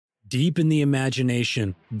Deep in the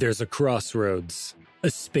imagination, there's a crossroads, a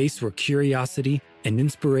space where curiosity and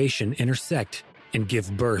inspiration intersect and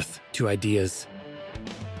give birth to ideas.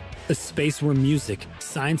 A space where music,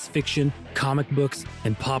 science fiction, comic books,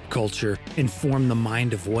 and pop culture inform the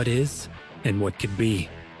mind of what is and what could be.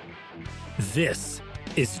 This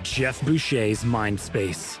is Jeff Boucher's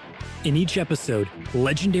Mindspace. In each episode,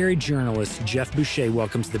 legendary journalist Jeff Boucher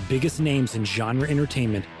welcomes the biggest names in genre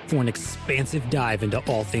entertainment for an expansive dive into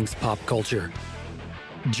all things pop culture.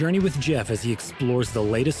 Journey with Jeff as he explores the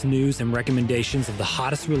latest news and recommendations of the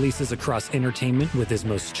hottest releases across entertainment with his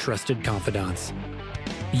most trusted confidants.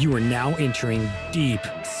 You are now entering deep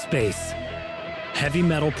space. Heavy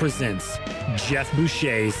Metal presents Jeff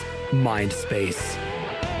Boucher's Mindspace.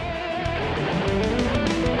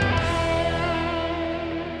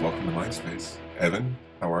 Welcome to Mindspace. Evan,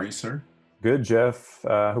 how are you, sir? Good, Jeff.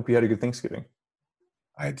 Hope you had a good Thanksgiving.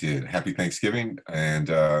 I did. Happy Thanksgiving. And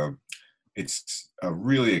it's a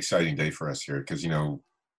really exciting day for us here because,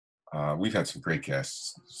 we've had some great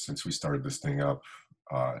guests since we started this thing up.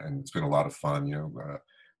 And it's been a lot of fun,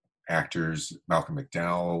 actors, Malcolm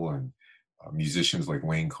McDowell, and musicians like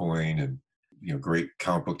Wayne Coyne, and, great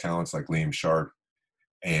comic book talents like Liam Sharp.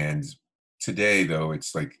 And today, though,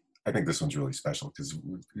 it's like, I think this one's really special because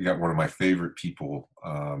we got one of my favorite people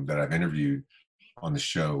that I've interviewed on the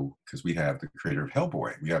show, because we have the creator of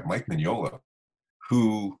Hellboy. We have Mike Mignola,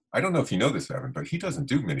 who, I don't know if you know this, Evan, but he doesn't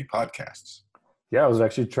do many podcasts. Yeah, I was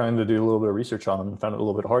actually trying to do a little bit of research on him and found it a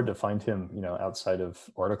little bit hard to find him, outside of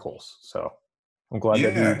articles. So I'm glad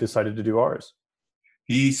that he decided to do ours.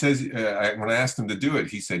 He says, when I asked him to do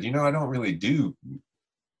it, he said, I don't really do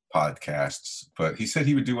podcasts, but he said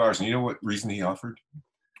he would do ours. And you know what reason he offered?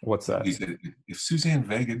 What's that? He said, if Suzanne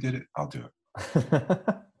Vega did it, I'll do it.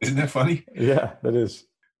 Isn't that funny? Yeah, that is.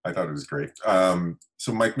 I thought it was great.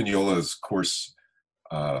 So Mike Mignola is, of course,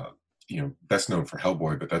 best known for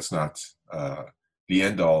Hellboy, but that's not the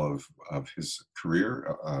end all of his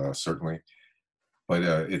career, certainly. But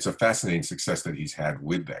it's a fascinating success that he's had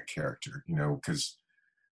with that character, because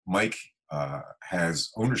Mike has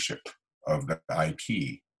ownership of the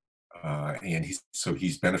IP. And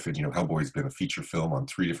he's benefited. Hellboy's been a feature film on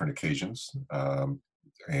 3 different occasions,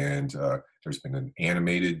 and there's been an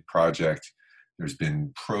animated project. There's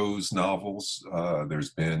been prose novels.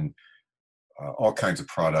 There's been all kinds of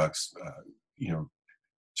products.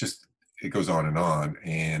 Just it goes on.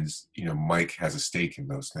 And Mike has a stake in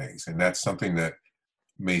those things, and that's something that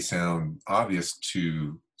may sound obvious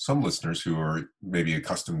to some listeners who are maybe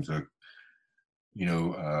accustomed to,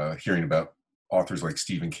 hearing about authors like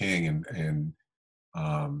Stephen King and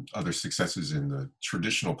other successes in the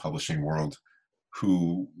traditional publishing world,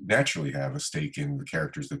 who naturally have a stake in the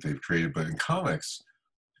characters that they've created. But in comics,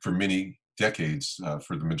 for many decades,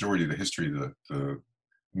 for the majority of the history of the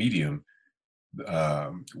medium,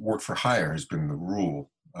 work for hire has been the rule,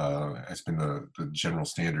 has been the general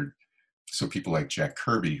standard. So people like Jack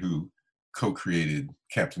Kirby, who co-created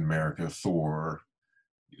Captain America, Thor,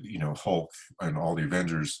 Hulk, and all the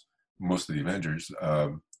Avengers, most of the Avengers,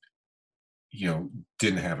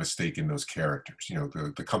 didn't have a stake in those characters.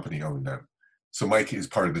 The company owned them. So Mike is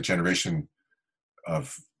part of the generation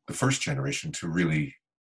of the first generation to really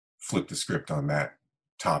flip the script on that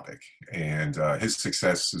topic. And his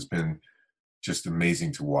success has been just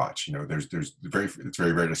amazing to watch. It's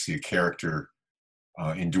very rare to see a character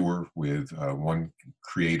endure with one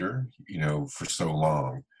creator, for so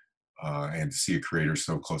long. And to see a creator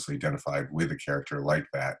so closely identified with a character like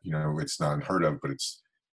that, it's not unheard of, but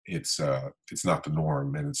it's not the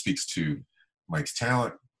norm, and it speaks to Mike's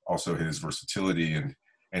talent, also his versatility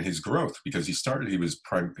and his growth, because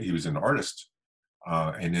he was an artist,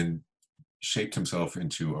 and then shaped himself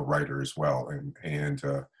into a writer as well, and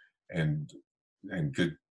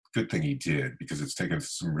good thing he did, because it's taken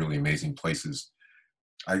us some really amazing places.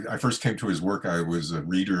 I first came to his work. I was a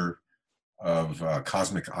reader of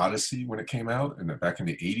Cosmic Odyssey when it came out, and back in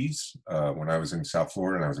the 80s, when I was in South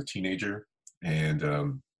Florida and I was a teenager.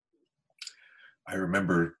 And I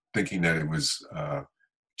remember thinking that it was it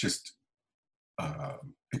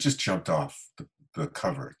just jumped off the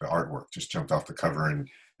cover. The artwork just jumped off the cover, and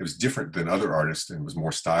it was different than other artists, and was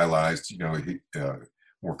more stylized,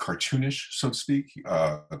 more cartoonish, so to speak,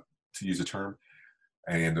 to use a term.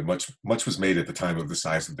 And much was made at the time of the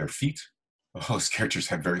size of their feet. All his characters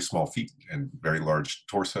had very small feet and very large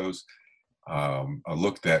torsos, a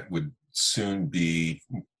look that would soon be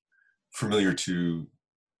familiar to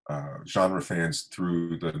genre fans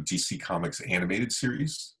through the DC Comics animated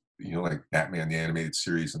series, like Batman the animated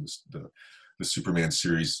series and the Superman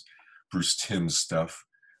series, Bruce Timm's stuff.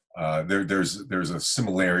 There's a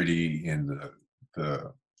similarity in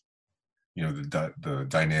the you know, the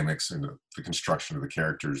dynamics and the construction of the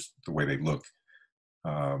characters, the way they look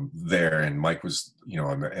there. And Mike was, you know,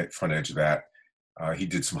 on the front edge of that. He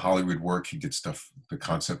did some Hollywood work. He did stuff, the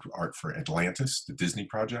concept art for Atlantis, the Disney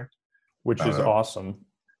project, which is awesome.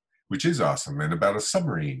 Which is awesome, and about a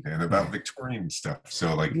submarine and about Victorian stuff.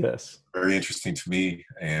 So, like, yes, very interesting to me.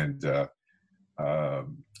 And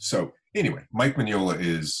so, anyway, Mike Mignola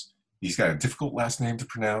he's got a difficult last name to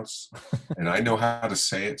pronounce, and I know how to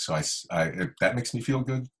say it, so that makes me feel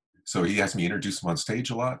good. So he has me introduce him on stage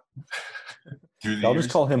a lot. I'll just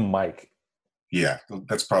call him Mike. Yeah,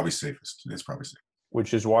 that's probably safest. It's probably safe.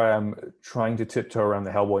 Which is why I'm trying to tiptoe around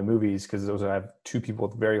the Hellboy movies, because I have two people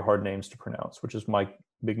with very hard names to pronounce, which is Mike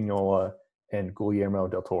Mignola and Guillermo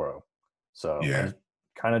del Toro. So yeah, I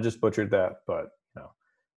kind of just butchered that, but you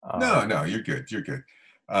know. No, you're good. You're good.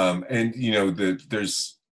 And you know,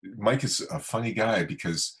 Mike is a funny guy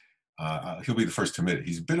because he'll be the first to admit it.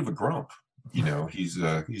 He's a bit of a grump. You know, he's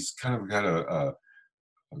kind of got a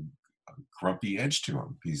grumpy edge to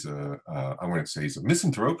him. He's I wouldn't say he's a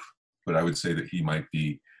misanthrope, but I would say that he might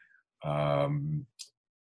be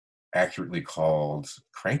accurately called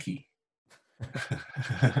cranky.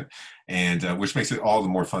 And which makes it all the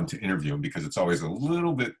more fun to interview him, because it's always a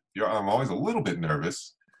little bit, I'm always a little bit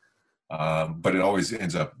nervous, but it always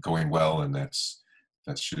ends up going well, and that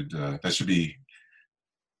should be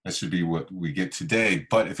what we get today.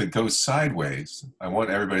 But if it goes sideways, I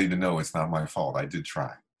want everybody to know it's not my fault. I did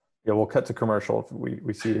try. Yeah, we'll cut to commercial if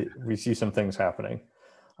we see some things happening.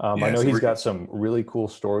 I know he's got some really cool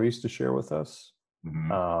stories to share with us.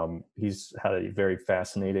 Mm-hmm. He's had a very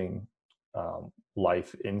fascinating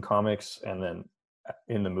life in comics and then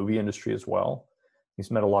in the movie industry as well. He's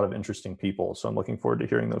met a lot of interesting people, so I'm looking forward to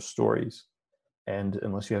hearing those stories. And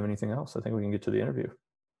unless you have anything else, I think we can get to the interview.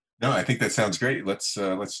 No, I think that sounds great.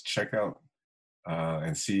 Let's check out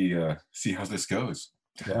and see how this goes.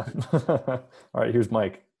 Yeah. All right, here's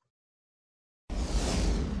Mike.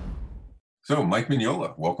 So, Mike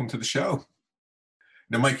Mignola, welcome to the show.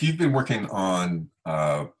 Now, Mike, you've been working on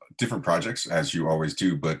different projects, as you always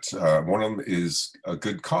do, but one of them is a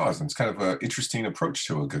good cause, and it's kind of an interesting approach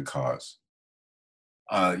to a good cause.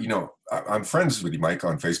 You know, I'm friends with you, Mike,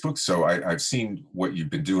 on Facebook, so I've seen what you've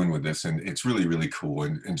been doing with this, and it's really, really cool.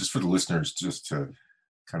 And just for the listeners, just to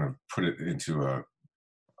kind of put it into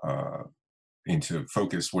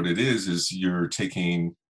focus, what it is you're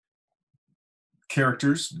taking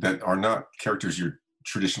characters that are not characters you're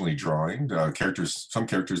traditionally drawing, some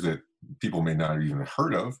characters that people may not have even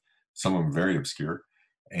heard of, some of them very obscure,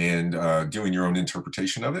 and doing your own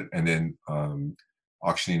interpretation of it, and then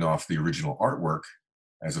auctioning off the original artwork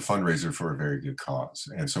as a fundraiser for a very good cause.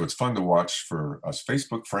 And so it's fun to watch for us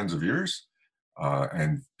Facebook friends of yours,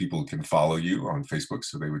 and people can follow you on Facebook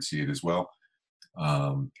so they would see it as well.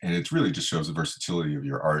 And it really just shows the versatility of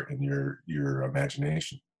your art and your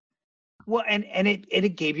imagination. Well, and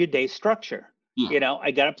it gave you day structure. Yeah. You know,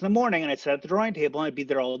 I got up in the morning and I sat at the drawing table and I'd be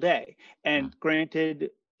there all day. And granted,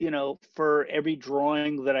 you know, for every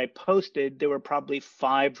drawing that I posted, there were probably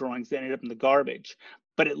 5 drawings that ended up in the garbage.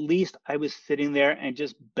 But at least I was sitting there and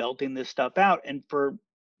just belting this stuff out. And for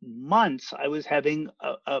months, I was having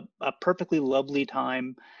a perfectly lovely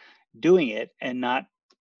time doing it and not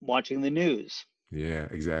watching the news. Yeah,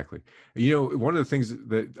 exactly. You know, one of the things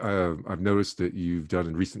that I've noticed that you've done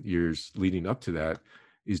in recent years leading up to that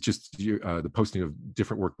is just the posting of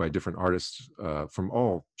different work by different artists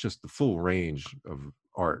from just the full range of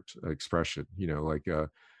art expression, you know, like a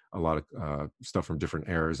lot of stuff from different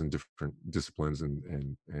eras and different disciplines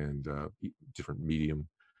and different media.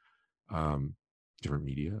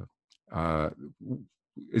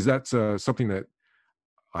 Is that something that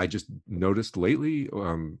I just noticed lately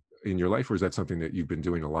in your life, or is that something that you've been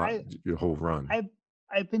doing a lot your whole run?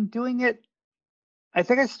 I've been doing it. I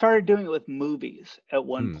think I started doing it with movies at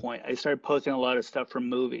one point. I started posting a lot of stuff from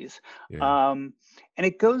movies. Yeah. And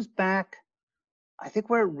it goes back, I think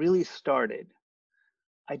where it really started.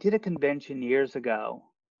 I did a convention years ago.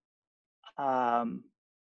 I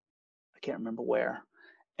can't remember where.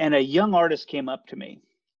 And a young artist came up to me.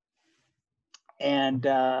 And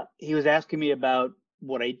he was asking me about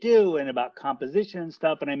what I do and about composition and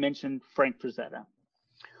stuff. And I mentioned Frank Frazetta.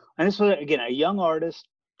 And this was, again, a young artist,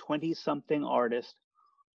 20-something artist,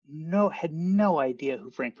 had no idea who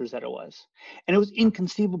Frank Frazetta was. And it was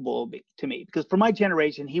inconceivable to me, because for my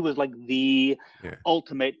generation, he was like the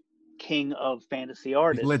ultimate king of fantasy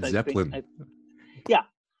artists. Led Zeppelin. Yeah.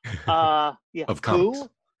 Of comics.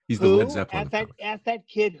 He's the Led Zeppelin. Ask that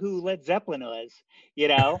kid who Led Zeppelin was, you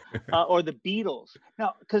know, or the Beatles.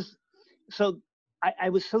 No, because I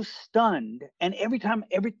was so stunned. And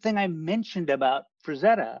everything I mentioned about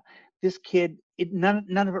Frazetta, this kid, none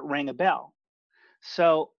of it rang a bell.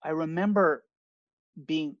 So I remember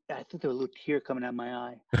I think there was a little tear coming out of my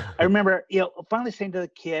eye. I remember, finally saying to the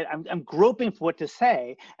kid, I'm groping for what to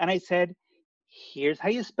say. And I said, here's how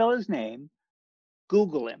you spell his name.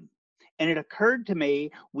 Google him. And it occurred to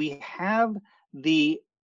me, we have the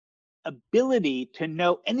ability to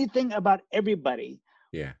know anything about everybody.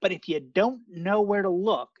 Yeah. But if you don't know where to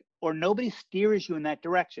look, or nobody steers you in that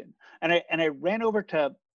direction. And I ran over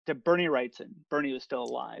to Bernie Wrightson. Bernie was still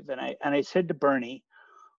alive. And I said to Bernie,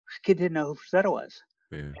 this kid didn't know who Frazetta was.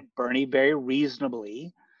 Yeah. And Bernie, very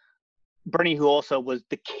reasonably, Bernie, who also was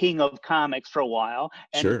the king of comics for a while,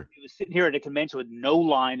 and sure. he was sitting here at a convention with no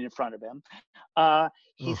line in front of him.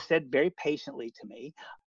 He said very patiently to me,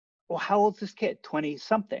 well, how old's this kid?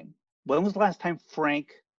 20-something. When was the last time Frank?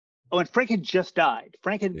 Oh, and Frank had just died.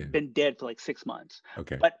 Frank had been dead for like 6 months.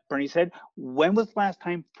 Okay. But Bernie said, when was the last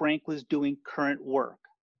time Frank was doing current work?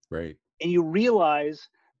 Right. And you realize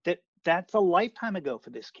that that's a lifetime ago for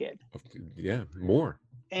this kid. Yeah, more.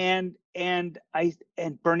 And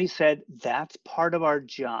Bernie said, that's part of our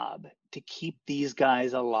job, to keep these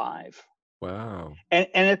guys alive. Wow. And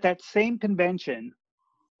at that same convention,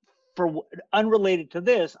 for unrelated to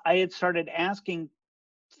this, I had started asking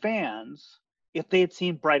fans if they had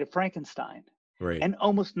seen Bride of Frankenstein. Right. And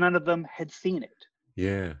almost none of them had seen it.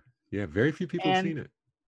 Yeah. Yeah. Very few people have seen it.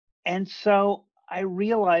 And so I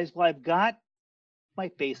realized, well, I've got my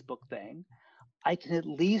Facebook thing. I can at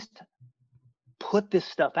least put this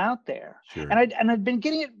stuff out there. Sure. And I've been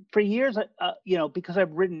getting it for years, because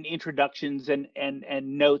I've written introductions and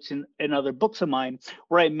notes in other books of mine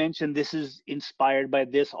where I mention this is inspired by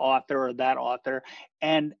this author or that author.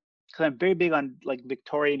 And because I'm very big on like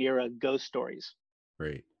Victorian era ghost stories.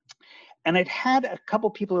 Right. And I'd had a couple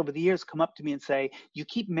people over the years come up to me and say, you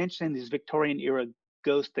keep mentioning these Victorian era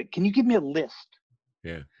ghosts, can you give me a list?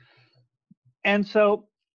 Yeah. And so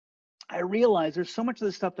I realized there's so much of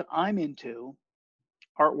the stuff that I'm into,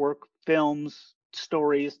 artwork, films,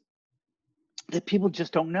 stories, that people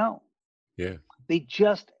just don't know. Yeah. They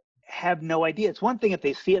just have no idea. It's one thing if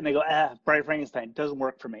they see it and they go, Bride of Frankenstein doesn't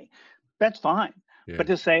work for me. That's fine. Yeah. But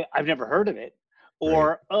to say, I've never heard of it,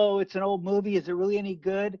 or, oh, it's an old movie, is it really any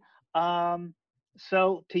good?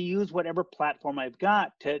 So to use whatever platform I've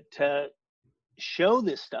got to show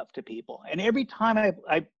this stuff to people. And every time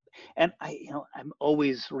I'm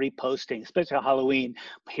always reposting, especially on Halloween.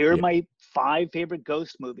 Here are my 5 favorite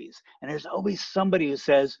ghost movies. And there's always somebody who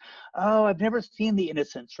says, oh, I've never seen The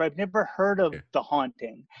Innocents, or I've never heard of The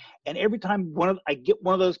Haunting. And every time I get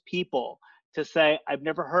one of those people to say, I've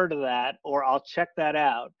never heard of that, or I'll check that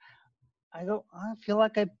out, I go, I feel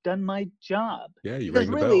like I've done my job. Yeah, you because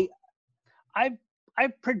rang the really, bell.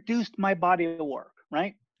 I've produced my body of work,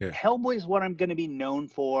 right? Yeah. Hellboy is what I'm going to be known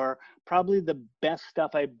for. Probably the best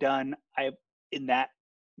stuff I've done in that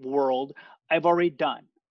world, I've already done.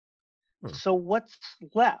 So what's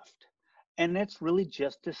left? And it's really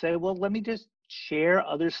just to say, well, let me just share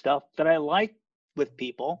other stuff that I like with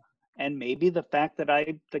people. And maybe the fact that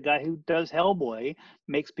the guy who does Hellboy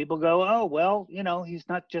makes people go, oh, well, he's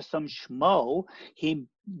not just some schmo. He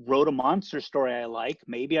wrote a monster story I like.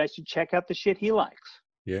 Maybe I should check out the shit he likes.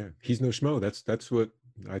 Yeah, he's no schmo. That's what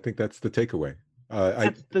I think. That's the takeaway.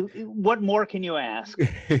 What more can you ask?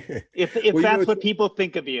 if that's what people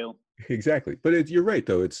think of you. Exactly. But you're right,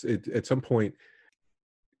 though. It's at some point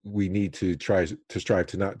we need to strive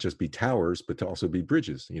to not just be towers, but to also be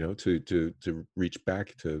bridges. To reach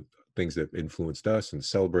back to things that influenced us and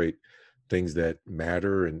celebrate things that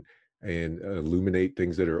matter and illuminate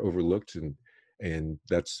things that are overlooked, and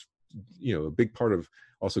that's a big part of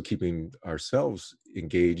also keeping ourselves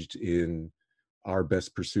engaged in our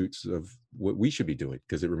best pursuits of what we should be doing,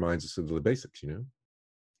 because it reminds us of the basics.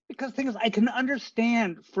 Because the thing is, I can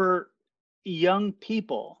understand for young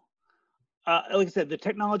people, like I said, the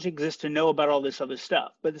technology exists to know about all this other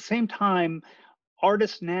stuff, but at the same time,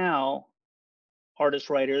 artists now,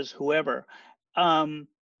 writers, whoever,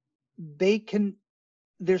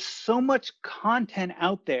 there's so much content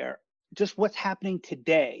out there, just what's happening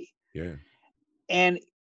today. Yeah. And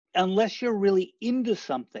unless you're really into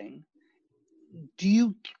something, do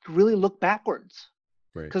you really look backwards?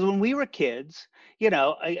 Because when we were kids,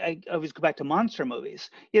 I always go back to monster movies.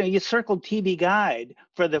 You circled TV Guide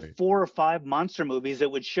for the 4 or 5 monster movies that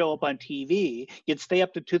would show up on TV. You'd stay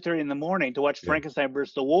up to 2:30 in the morning to watch Frankenstein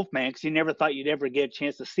versus the Wolfman, because you never thought you'd ever get a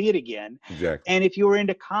chance to see it again. Exactly. And if you were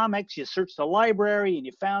into comics, you searched the library and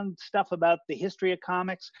you found stuff about the history of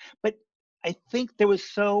comics. But I think it was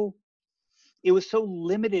so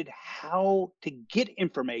limited how to get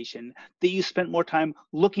information that you spent more time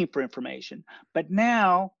looking for information. But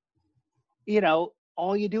now,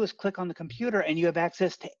 all you do is click on the computer and you have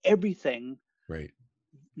access to everything right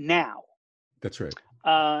now. That's right.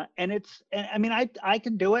 And I mean, I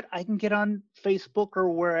can do it. I can get on Facebook or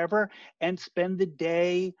wherever and spend the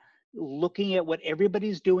day looking at what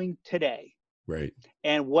everybody's doing today. Right.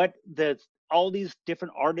 And what all these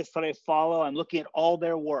different artists that I follow, I'm looking at all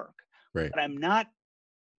their work. Right. But I'm not,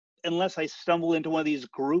 unless I stumble into one of these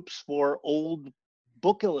groups for old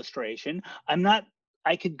book illustration,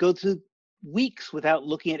 I could go through weeks without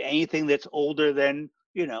looking at anything that's older than,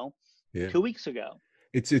 2 weeks ago.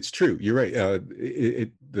 It's true. You're right.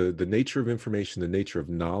 The nature of information, the nature of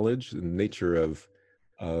knowledge, the nature of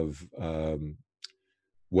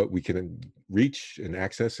what we can reach and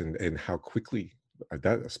access, and how quickly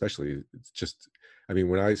that, especially, it's just. I mean,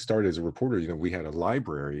 when I started as a reporter, we had a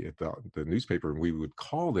library at the newspaper, and we would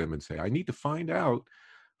call them and say, "I need to find out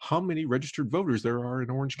how many registered voters there are in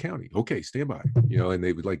Orange County." Okay, stand by. And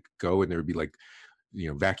they would go, and there would be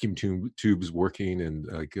vacuum tubes working, and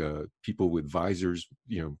people with visors,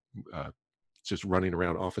 just running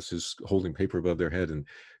around offices holding paper above their head, and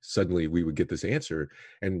suddenly we would get this answer.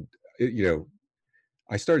 And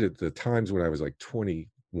I started at the Times when I was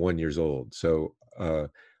 21 years old, so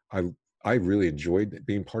I really enjoyed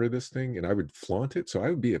being part of this thing, and I would flaunt it. So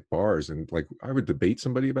I would be at bars, and I would debate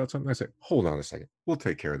somebody about something. I said, "Hold on a second, we'll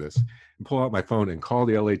take care of this," and pull out my phone and call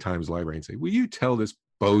the LA Times library and say, "Will you tell this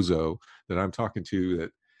bozo that I'm talking to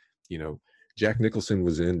that, Jack Nicholson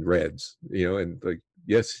was in Reds, and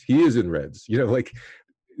yes, he is in Reds."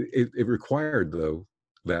 It required, though,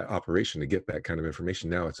 that operation to get that kind of information.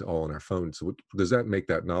 Now it's all on our phone. So does that make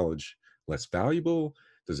that knowledge less valuable?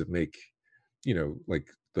 Does it make,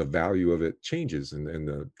 the value of it changes, and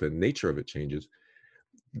the nature of it changes?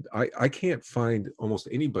 I can't find almost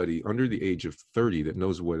anybody under the age of 30 that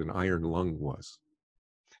knows what an iron lung was.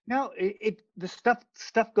 No, the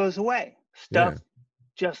stuff goes away. Stuff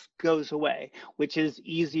just goes away, which is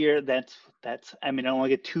easier. That's. I mean, I don't want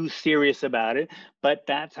to get too serious about it, but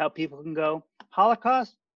that's how people can go.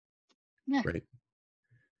 Holocaust. Yeah. Right.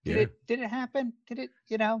 Did it happen? Did it?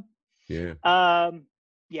 Yeah.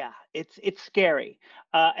 Yeah. It's scary.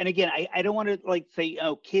 And again, I don't want to say,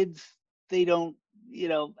 kids, they don't.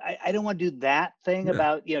 I don't want to do that thing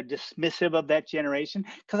about dismissive of that generation,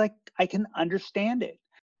 because I can understand it.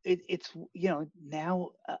 It's now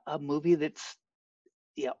a movie that's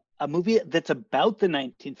about the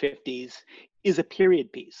 1950s is a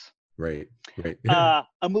period piece. Right.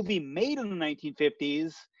 A movie made in the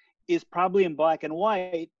 1950s is probably in black and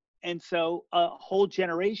white, and so a whole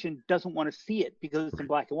generation doesn't want to see it because it's in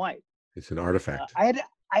black and white. It's an artifact. I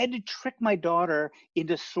had to trick my daughter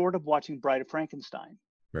into sort of watching Bride of Frankenstein.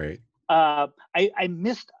 Right. I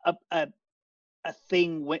missed a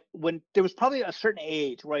thing when there was probably a certain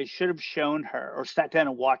age where I should have shown her or sat down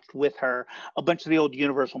and watched with her a bunch of the old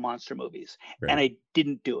Universal monster movies, and I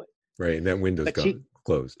didn't do it. Right, and that window's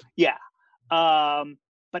closed. Yeah,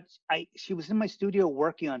 but she was in my studio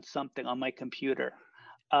working on something on my computer,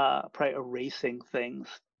 probably erasing things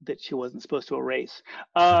that she wasn't supposed to erase.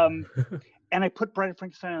 And I put Bride of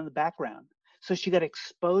Frankenstein on the background. So she got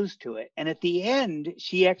exposed to it. And at the end,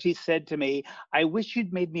 she actually said to me, "I wish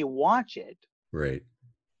you'd made me watch it." Right.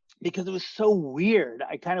 Because it was so weird.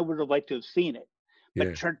 I kind of would have liked to have seen it.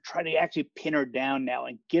 But try to actually pin her down now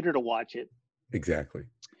and get her to watch it. Exactly.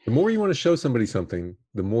 The more you want to show somebody something,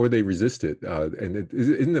 the more they resist it. And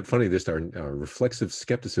isn't it funny, this our reflexive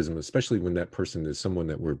skepticism, especially when that person is someone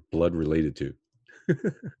that we're blood related to?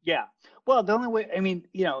 Yeah. Well, the only way, I mean,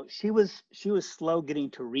 she was slow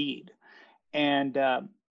getting to read. And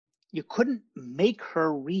you couldn't make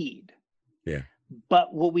her read. Yeah.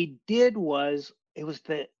 But what we did was, it was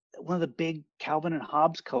one of the big Calvin and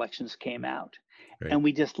Hobbes collections came out, and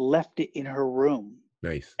we just left it in her room.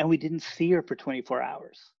 Nice. And we didn't see her for 24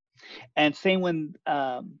 hours. And same when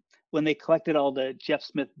they collected all the Jeff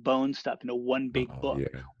Smith Bone stuff into one big book,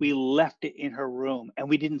 we left it in her room, and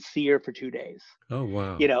we didn't see her for 2 days. Oh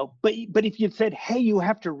wow. But if you'd said, "Hey, you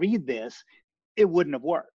have to read this," it wouldn't have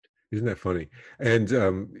worked. Isn't that funny? And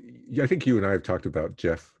I think you and I have talked about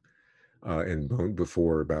Jeff and Bone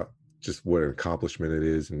before, about just what an accomplishment it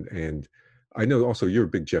is, and I know also you're a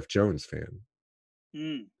big Jeff Jones fan.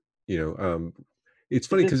 It's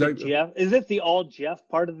funny because is it the all Jeff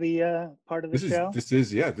part of the show? This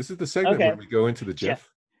is the segment where we go into the Jeff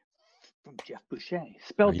from Jeff Boucher,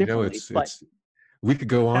 spelled differently. It's we could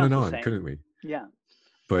go on and on, couldn't we? Yeah.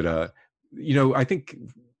 But I think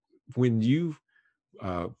when you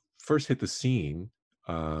first hit the scene,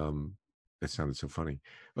 that sounded so funny.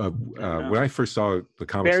 When I first saw the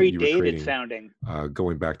comics very that you were creating, sounding,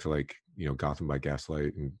 going back to Gotham by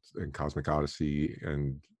Gaslight and Cosmic Odyssey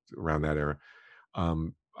and around that era,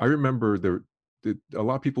 I remember a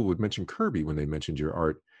lot of people would mention Kirby when they mentioned your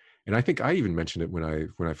art, and I think I even mentioned it when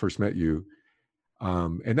I first met you.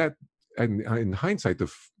 And that, and in hindsight,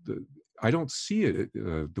 I don't see it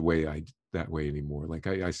the way that way anymore. Like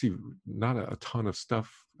I see not a ton of stuff,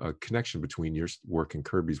 a connection between your work and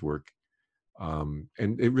Kirby's work. And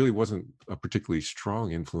it really wasn't a particularly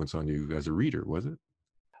strong influence on you as a reader, was it?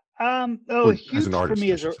 Or as an Huge for artist,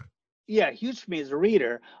 me I as should a say. huge for me as a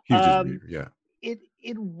reader. Huge as a reader, yeah.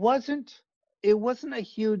 It wasn't a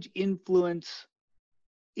huge influence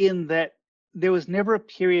in that there was never a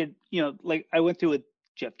period, like I went through with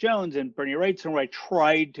Jeff Jones and Bernie Wrightson where I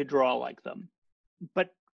tried to draw like them.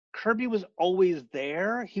 But Kirby was always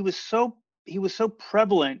there. He was so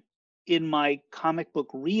prevalent in my comic book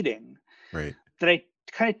reading, right, that I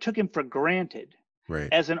kind of took him for granted. right.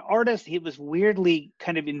 As an artist, he was weirdly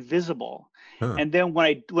kind of invisible. Huh. And then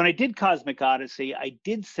when I did Cosmic Odyssey, I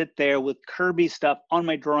did sit there with Kirby stuff on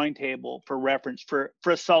my drawing table for reference for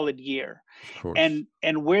a solid year. Of course.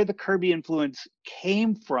 And where the Kirby influence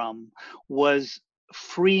came from was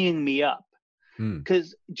freeing me up.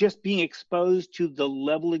 Because just being exposed to the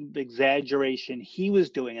level of exaggeration he was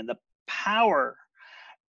doing and the power,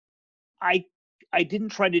 I didn't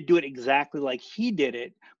try to do it exactly like he did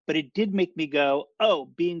it, but it did make me go, oh,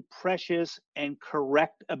 being precious and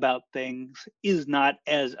correct about things is not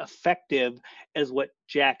as effective as what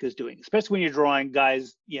Jack is doing, especially when you're drawing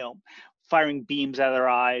guys, firing beams out of their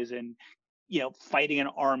eyes and, fighting an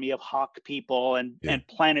army of hawk people and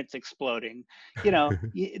planets exploding.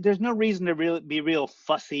 There's no reason to be real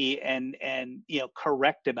fussy and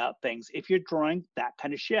correct about things if you're drawing that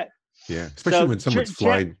kind of shit. Yeah, especially when someone's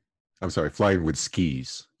flying. I'm sorry, flying with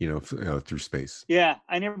skis, through space. Yeah,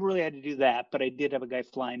 I never really had to do that, but I did have a guy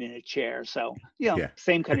flying in a chair. So,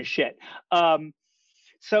 same kind of shit.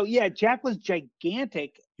 So yeah, Jack was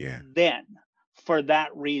gigantic then for that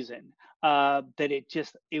reason. That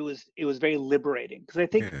it was very liberating, because I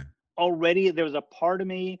think already there was a part of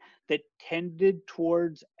me that tended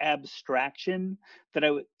towards abstraction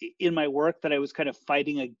in my work that I was kind of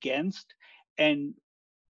fighting against. And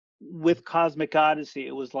with Cosmic Odyssey,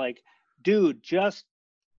 it was like, dude, just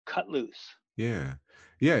cut loose. Yeah.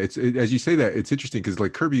 It's as you say that, it's interesting because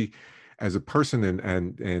like Kirby as a person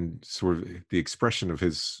and sort of the expression of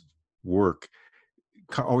his work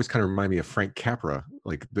always kind of remind me of Frank Capra.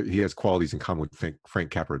 Like he has qualities in common with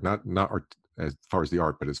Frank Capra, not art as far as the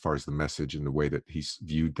art, but as far as the message and the way that he's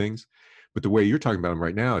viewed things. But the way you're talking about him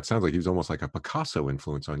right now, it sounds like he was almost like a Picasso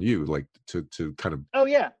influence on you, like to kind of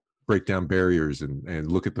break down barriers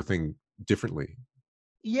and look at the thing differently.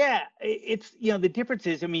 Yeah, it's, the difference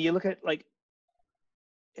is, I mean, you look at like,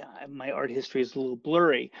 my art history is a little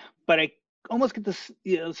blurry, but I almost get this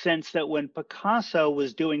sense that when Picasso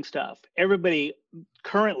was doing stuff, everybody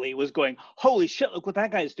currently was going, holy shit, look what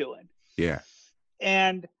that guy's doing. Yeah.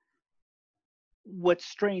 And what's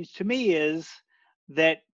strange to me is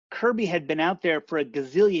that Kirby had been out there for a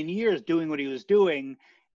gazillion years doing what he was doing,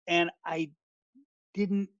 and I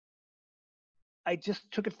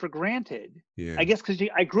just took it for granted. Yeah. I guess because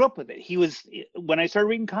I grew up with it. When I started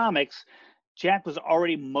reading comics, Jack was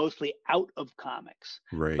already mostly out of comics.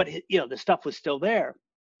 Right. But the stuff was still there.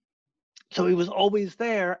 So he was always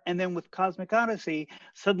there. And then with Cosmic Odyssey,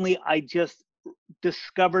 suddenly I just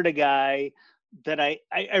discovered a guy that I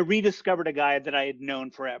rediscovered a guy that I had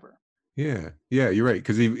known forever. Yeah, you're right,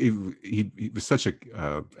 because he was such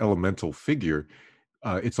a elemental figure.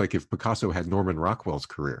 It's like if Picasso had Norman Rockwell's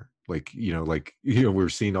career, we're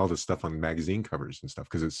seeing all this stuff on magazine covers and stuff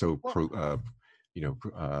because it's so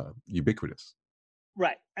ubiquitous.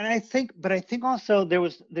 Right. And I think also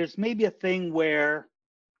there's maybe a thing where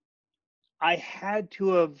I had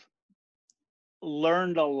to have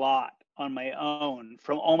learned a lot on my own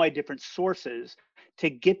from all my different sources to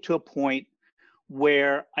get to a point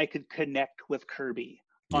where I could connect with Kirby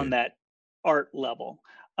on that art level.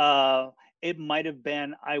 It might have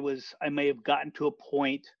been, I may have gotten to a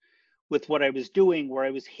point with what I was doing where I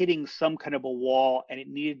was hitting some kind of a wall and it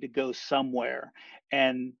needed to go somewhere.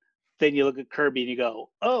 And then you look at Kirby and you go,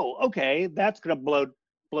 oh, okay, that's going to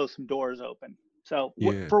blow some doors open. So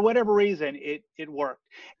for whatever reason, it worked.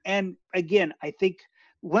 And again, I think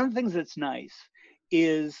one of the things that's nice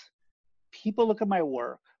is people look at my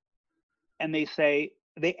work and they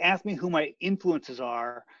ask me who my influences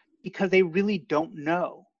are because they really don't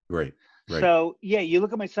know. Right. So you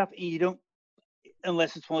look at my stuff and you don't,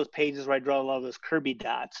 unless it's one of those pages where I draw a lot of those Kirby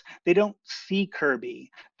dots, they don't see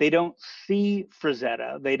Kirby. They don't see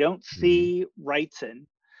Frazetta. They don't see Wrightson.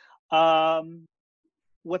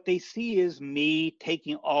 What they see is me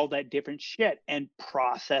taking all that different shit and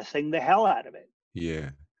processing the hell out of it.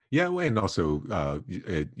 Yeah. Yeah, well, and also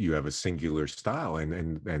you have a singular style,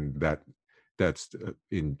 and that's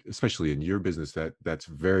in, especially in your business, that's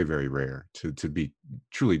very, very rare to be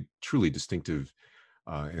truly distinctive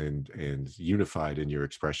and unified in your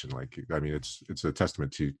expression. Like, I mean, it's a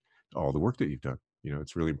testament to all the work that you've done. You know,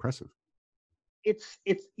 it's really impressive. It's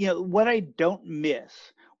what I don't miss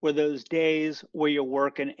were those days where you're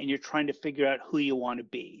working and you're trying to figure out who you want to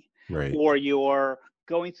be, Right. or you're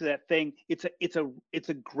going through that thing. It's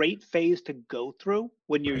a great phase to go through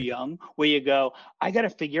when you're Right. young, where you go, I got to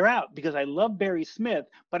figure out, because I love Barry Smith,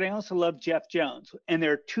 but I also love Jeff Jones, and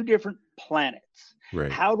they're two different planets.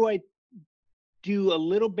 Right. How do I do a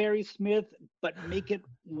little Barry Smith, but make it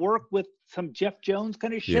work with some Jeff Jones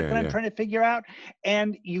kind of shit that I'm trying to figure out?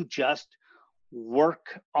 And you just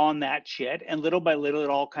work on that shit, and little by little it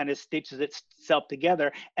all kind of stitches itself together,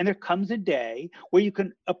 and there comes a day where you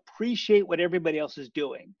can appreciate what everybody else is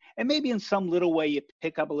doing, and maybe in some little way you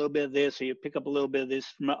pick up a little bit of this, or you pick up a little bit of this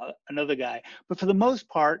from another guy, but for the most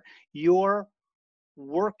part you're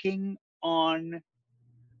working on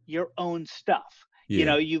your own stuff.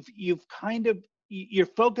 You've kind of, your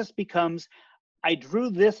focus becomes, I drew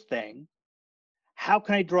this thing, how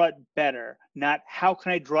can I draw it better? Not how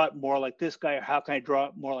can I draw it more like this guy, or how can I draw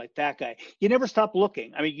it more like that guy? You never stop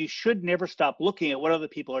looking. I mean, you should never stop looking at what other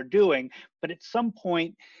people are doing, but at some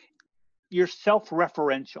point you're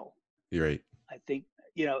self-referential. You're right. I think,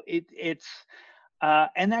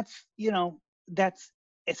 and that's,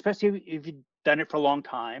 especially if you've done it for a long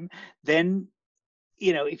time, then,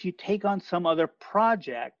 if you take on some other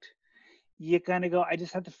project, you kind of go, I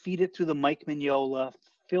just have to feed it through the Mike Mignola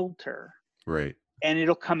filter. Right. And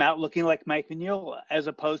it'll come out looking like Mike Mignola, as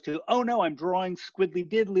opposed to, oh no, I'm drawing Squiddly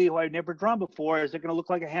Diddly, who I've never drawn before. Is it going to look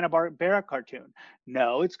like a Hanna-Barbera cartoon?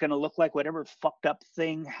 No, it's going to look like whatever fucked up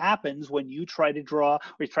thing happens when you try to draw,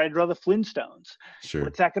 or you try to draw the Flintstones. Sure.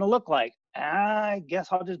 What's that going to look like? I guess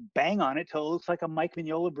I'll just bang on it till it looks like a Mike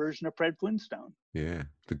Mignola version of Fred Flintstone. Yeah.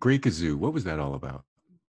 The Great Gazoo. What was that all about?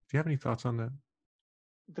 Do you have any thoughts on that?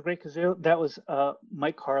 The Great Gazoo, that was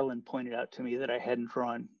Mike Carlin pointed out to me that I hadn't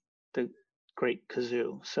drawn the Great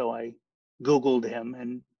Kazoo, so I Googled him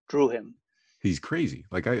and drew him. He's crazy.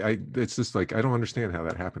 Like it's just like, I don't understand how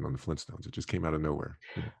that happened on the Flintstones. It just came out of nowhere.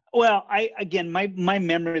 Yeah. Well, my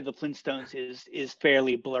memory of the Flintstones is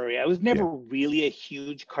fairly blurry. I was never really a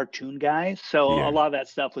huge cartoon guy, so a lot of that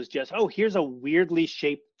stuff was just, oh, here's a weirdly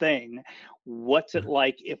shaped thing. What's it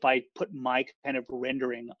like if I put my kind of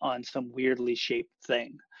rendering on some weirdly shaped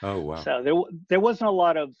thing? Oh wow. So there wasn't a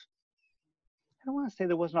lot of, I don't want to say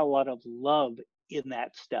there wasn't a lot of love in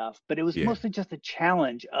that stuff, but it was mostly just a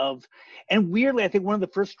challenge of, and weirdly, I think one of the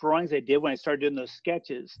first drawings I did when I started doing those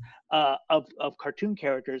sketches of cartoon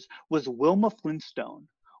characters was Wilma Flintstone.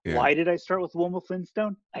 Yeah. Why did I start with Wilma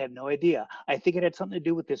Flintstone? I have no idea. I think it had something to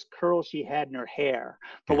do with this curl she had in her hair.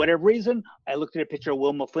 For whatever reason, I looked at a picture of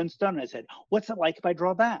Wilma Flintstone and I said, what's it like if I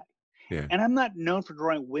draw that? Yeah. And I'm not known for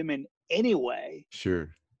drawing women anyway. Sure.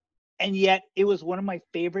 And yet it was one of my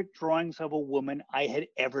favorite drawings of a woman I had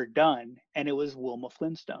ever done. And it was Wilma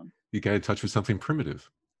Flintstone. You got in touch with something primitive.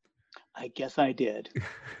 I guess I did.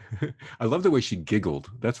 I love the way she giggled.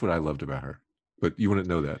 That's what I loved about her. But you wouldn't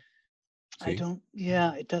know that. See? I don't,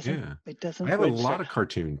 it doesn't. Yeah. It doesn't. I have a lot of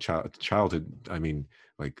cartoon childhood. I mean,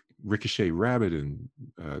 like Ricochet Rabbit and,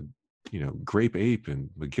 Grape Ape and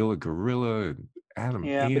Magilla Gorilla and Adam.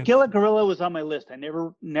 Yeah, Magilla Gorilla was on my list. I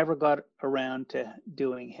never got around to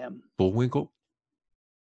doing him. Bullwinkle?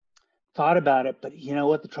 Thought about it, but you know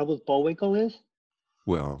what the trouble with Bullwinkle is?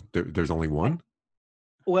 Well, there's only one?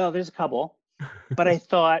 Well, there's a couple. But I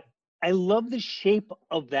thought, I love the shape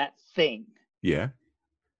of that thing. Yeah.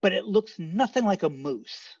 But it looks nothing like a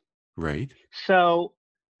moose. Right. So,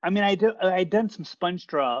 I mean, I'd done some sponge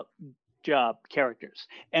job characters,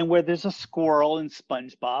 and where there's a squirrel in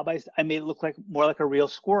SpongeBob, I made it look like more like a real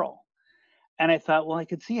squirrel. And I thought, well, I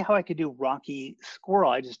could see how I could do Rocky Squirrel.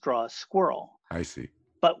 I just draw a squirrel. I see.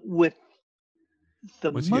 But with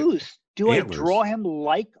the moose, do antlers? I draw him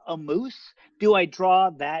like a moose? Do I draw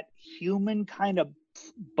that human kind of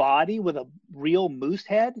body with a real moose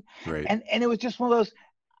head? Right. And it was just one of those,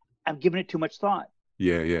 I'm giving it too much thought.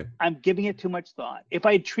 Yeah. I'm giving it too much thought. If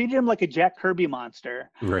I had treated him like a Jack Kirby monster,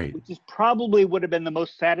 right, which is probably would have been the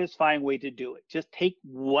most satisfying way to do it. Just take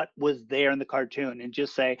what was there in the cartoon and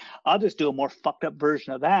just say, I'll just do a more fucked up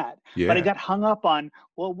version of that. Yeah. But I got hung up on,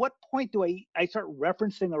 well, what point do I start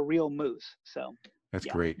referencing a real moose? So that's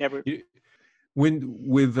great. Never.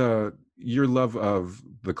 With your love of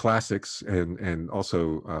the classics and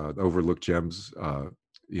also overlooked gems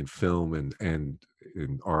in film and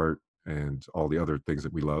in art and all the other things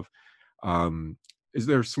that we love, is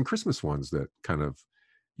there some Christmas ones that kind of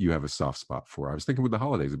you have a soft spot for. I was thinking with the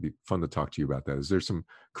holidays, it'd be fun to talk to you about that. Is there some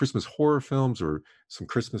Christmas horror films or some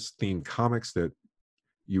Christmas themed comics that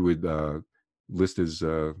you would list as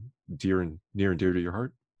near and dear to your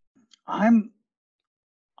heart?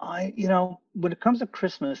 You know, when it comes to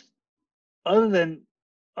Christmas, other than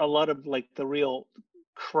a lot of like the real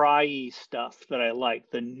cry-y stuff that I like,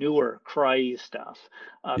 the newer cry-y stuff,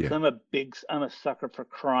 because I'm a sucker for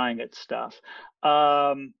crying at stuff.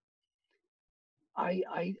 I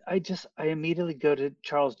immediately go to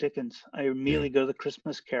Charles Dickens. I immediately go to the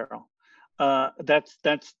Christmas Carol. That's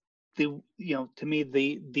the, you know, to me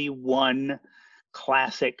the one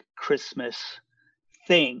classic Christmas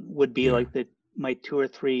thing would be like my two or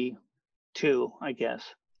three, I guess,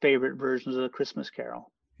 favorite versions of the Christmas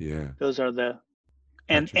Carol. Yeah, those are the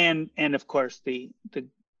and of course the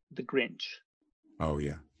Grinch. Oh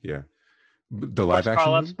yeah. The live Boris action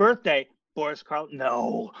Karloff's birthday. Boris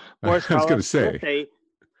Karloff's birthday.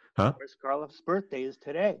 Huh? Boris Karloff's birthday is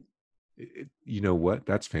today. You know what?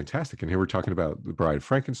 That's fantastic. And here we're talking about The Bride of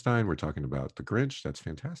Frankenstein. We're talking about The Grinch. That's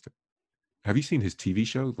fantastic. Have you seen his TV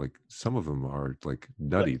shows? Like some of them are like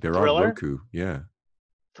nutty. They're Thriller? on Roku. Yeah.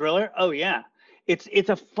 Thriller? Oh yeah. It's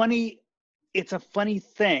a funny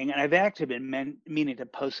thing, and I've actually been meaning to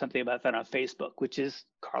post something about that on Facebook, which is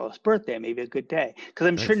Karloff's birthday, maybe a good day, because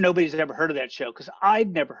I'm sure nobody's ever heard of that show, because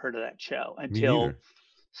I'd never heard of that show until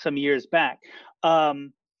some years back.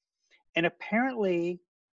 And apparently,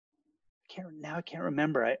 I can't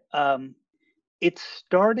remember. It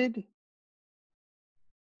started.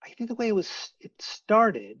 I think the way it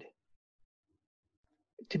started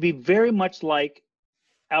to be very much like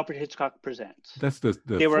Alfred Hitchcock Presents. That's the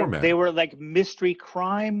format. They were like mystery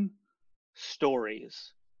crime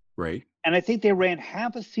stories. Right. And I think they ran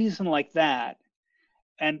half a season like that.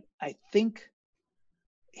 And I think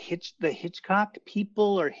the Hitchcock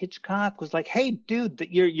people or Hitchcock was like, "Hey, dude,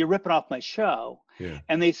 you're ripping off my show." Yeah.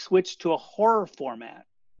 And they switched to a horror format.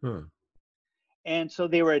 Huh. And so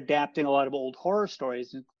they were adapting a lot of old horror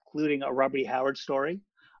stories, including a Robert E. Howard story,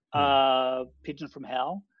 Pigeon from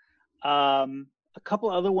Hell. A couple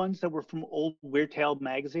other ones that were from old Weird Tale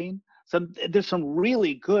magazine. There's some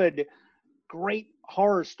really good, great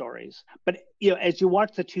horror stories. But you know, as you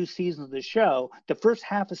watch the 2 seasons of the show, the first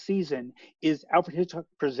half a season is Alfred Hitchcock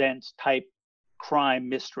Presents type crime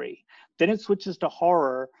mystery. Then it switches to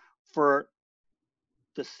horror for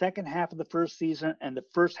the second half of the first season and the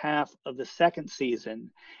first half of the second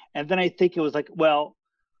season. And then I think it was like, well,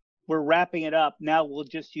 we're wrapping it up. Now we'll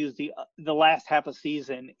just use the last half of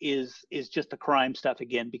season is just the crime stuff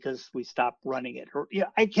again, because we stopped running it. Or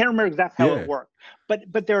I can't remember exactly how it worked.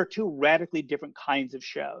 But there are 2 radically different kinds of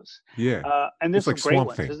shows. Yeah. And there's it's some like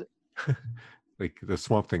great Swamp ones. Thing. Like the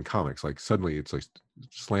Swamp Thing comics. Like suddenly it's like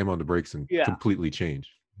slam on the brakes and completely change.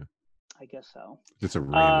 I guess so. It's a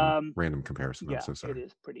random comparison. Yeah, I'm so sorry. It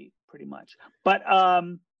is pretty much. But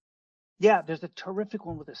there's a terrific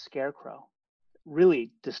one with a scarecrow. Really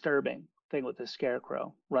disturbing thing with the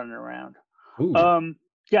scarecrow running around. Ooh.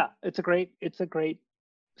 It's a great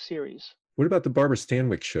series. What about the Barbara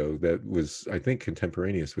Stanwyck show that was, I think,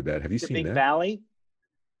 contemporaneous with that? Have you seen Big that? Valley?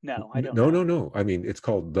 No, I don't know. No. I mean, it's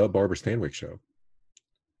called The Barbara Stanwyck Show.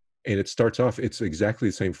 And it starts off, it's exactly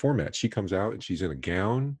the same format. She comes out and she's in a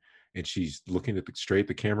gown and she's looking at straight at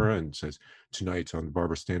the camera and says, "Tonight on the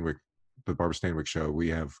Barbara Stanwyck Show, we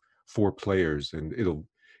have 4 players, and it'll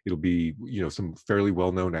be, you know, some fairly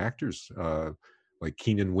well-known actors, like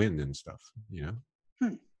Keenan Wynn and stuff, you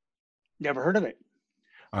know." Never heard of it.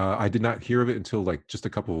 I did not hear of it until like just a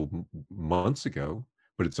couple months ago,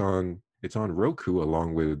 but it's on Roku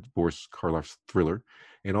along with Boris Karloff's Thriller.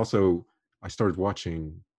 And also I started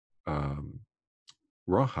watching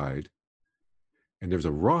Rawhide, and there's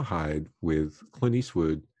a Rawhide with Clint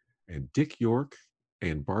Eastwood and Dick York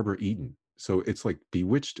and Barbara Eden. So it's like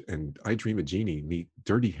Bewitched and I Dream of Jeannie meet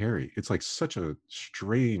Dirty Harry. It's like such a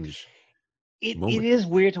strange moment. It is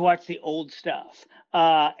weird to watch the old stuff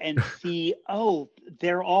and see,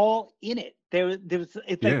 they're all in it.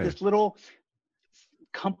 It's like this little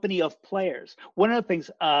company of players. One of the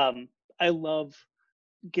things I love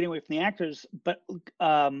getting away from the actors, but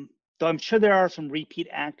though I'm sure there are some repeat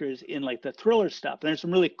actors in like the Thriller stuff, and there's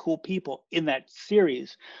some really cool people in that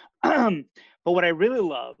series. But what I really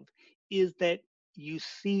love is that you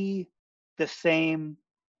see the same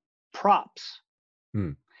props.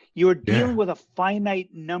 You're dealing with a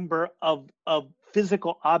finite number of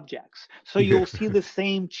physical objects. So you'll see the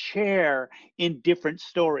same chair in different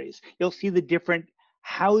stories. You'll see the different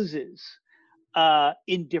houses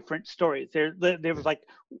in different stories. There was like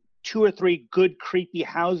 2 or 3 good creepy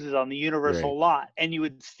houses on the Universal lot, and you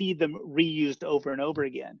would see them reused over and over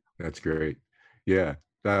again. That's great. Yeah.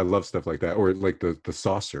 I love stuff like that. Or like the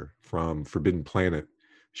saucer from Forbidden Planet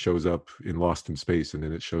shows up in Lost in Space, and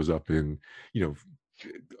then it shows up in, you know,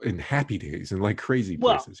 in Happy Days and like crazy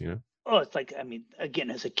places, you know? Oh, it's like, I mean, again,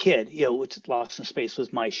 as a kid, which Lost in Space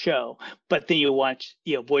was my show, but then you watch,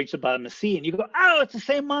 Voyage to the Bottom of the Sea, and you go, oh, it's the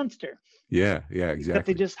same monster. Yeah, exactly. Except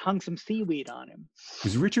they just hung some seaweed on him.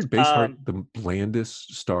 Is Richard Basehart the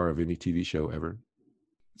blandest star of any TV show ever?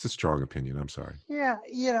 It's a strong opinion. I'm sorry. Yeah,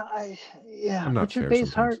 I'm not Richard fair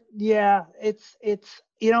Basehart. sometimes. Yeah, it's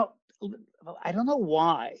I don't know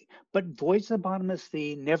why, but Voyage to the Bottom of the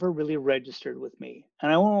Sea never really registered with me,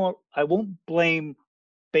 and I won't blame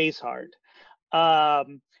Basehart,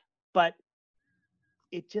 but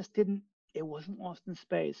it just didn't. It wasn't Lost in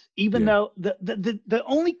Space, even though the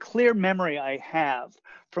only clear memory I have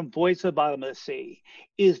from Voyage to the Bottom of the Sea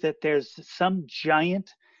is that there's some giant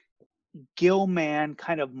gill man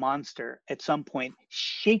kind of monster at some point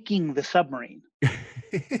shaking the submarine.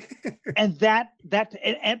 and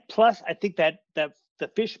plus I think that the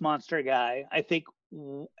fish monster guy, I think,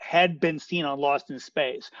 had been seen on Lost in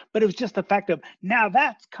Space, but it was just the fact of now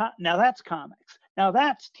that's comics, now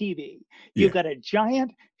that's TV. You've got a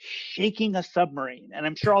giant shaking a submarine, and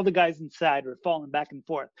I'm sure all the guys inside were falling back and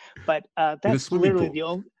forth, but that's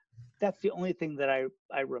literally that's the only thing that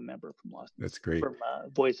I remember from Lost. That's great. From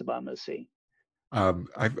Voyage to the Bottom of the Sea.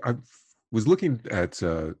 I was looking at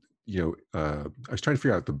I was trying to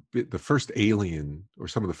figure out the first alien, or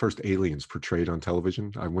some of the first aliens portrayed on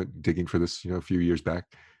television. I went digging for this, a few years back,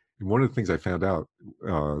 and one of the things I found out,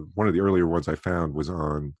 one of the earlier ones I found was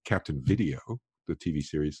on Captain Video, the TV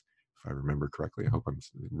series, if I remember correctly. I hope I'm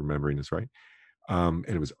remembering this right. And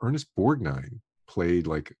it was Ernest Borgnine played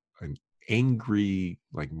like an angry,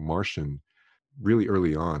 like, Martian really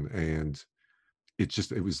early on, and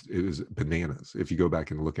it was bananas. If you go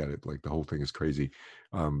back and look at it, like, the whole thing is crazy.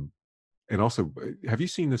 And also, have you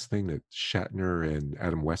seen this thing that Shatner and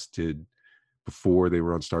Adam West did before they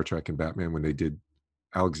were on Star Trek and Batman, when they did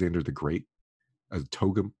Alexander the Great, a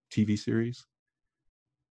Toga TV series?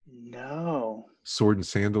 No. Sword and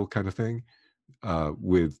Sandal kind of thing,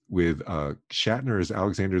 with Shatner as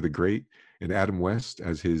Alexander the Great and Adam West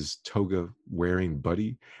as his toga wearing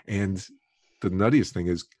buddy. And the nuttiest thing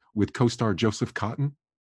is, with co-star Joseph Cotton.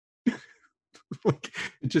 Like,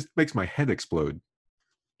 it just makes my head explode.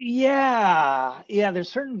 Yeah, there's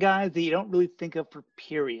certain guys that you don't really think of for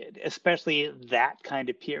period, especially that kind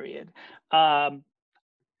of period. I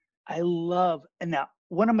love, and now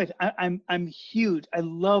one of my I'm huge. I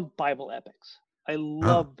love Bible epics. I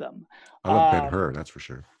love them. I love Ben-Hur, that's for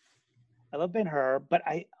sure. I love Ben-Hur, but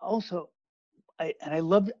I also I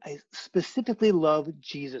specifically love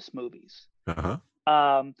Jesus movies. Uh-huh.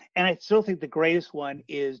 And I still think the greatest one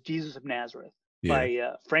is Jesus of Nazareth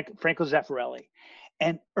by Franco Zeffirelli,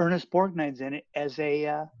 and Ernest Borgnine's in it as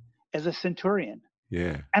a centurion.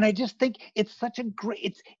 Yeah. And I just think it's such a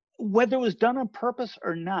great, whether it was done on purpose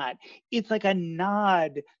or not, it's like a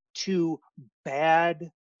nod to bad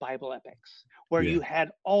Bible epics where you had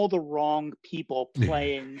all the wrong people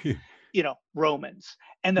playing, Romans,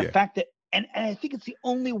 and the fact that, and I think it's the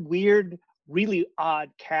only weird, really odd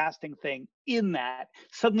casting thing in that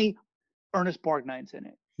suddenly Ernest Borgnine's in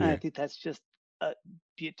it. And I think that's just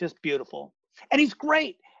beautiful. And he's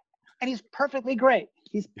great. And he's perfectly great.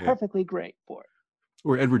 He's perfectly great for it.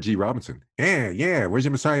 Or Edward G. Robinson. Yeah. Where's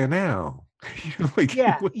your Messiah now? Like,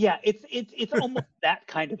 it's almost that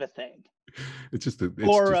kind of a thing. It's just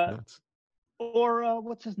nuts. Or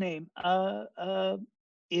what's his name?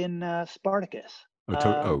 In Spartacus.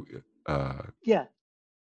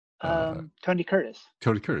 Tony Curtis.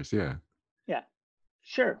 Tony Curtis, yeah. Yeah,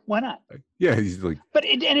 sure. Why not? Yeah, he's like. But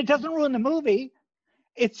it doesn't ruin the movie.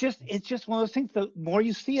 It's just one of those things. The more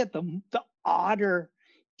you see it, the odder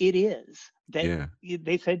it is.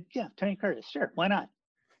 They said, Tony Curtis, sure, why not?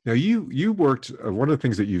 Now you worked. One of the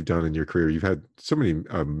things that you've done in your career, you've had so many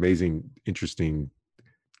amazing, interesting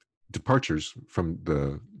departures from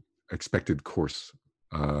the expected course.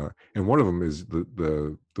 And one of them is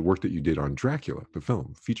the work that you did on Dracula, the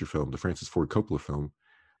film, feature film, the Francis Ford Coppola film.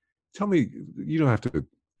 Tell me, you don't have to,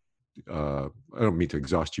 I don't mean to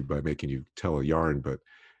exhaust you by making you tell a yarn, but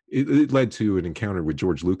it led to an encounter with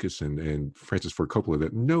George Lucas and Francis Ford Coppola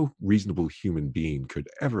that no reasonable human being could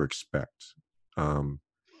ever expect. And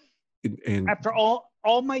after all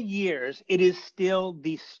my years, it is still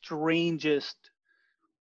the strangest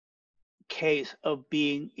case of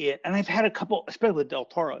being it. And I've had a couple, especially with Del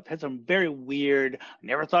Toro, I've had some very weird,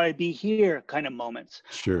 never thought I'd be here kind of moments.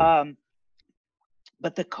 Sure.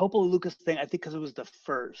 But the Coppola Lucas thing, I think because it was the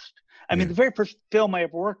first. I mean, the very first film I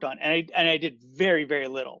ever worked on, and I did very, very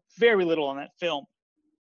little on that film.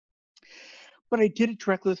 But I did it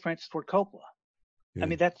directly with Francis Ford Coppola. Yeah. I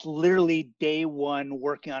mean, that's literally day one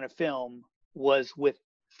working on a film was with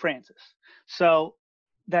Francis. So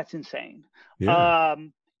that's insane. Yeah.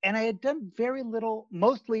 And I had done very little,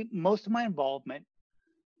 most of my involvement,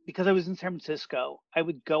 because I was in San Francisco, I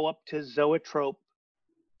would go up to Zoetrope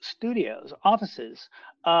Studios offices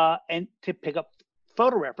and to pick up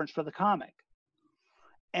photo reference for the comic.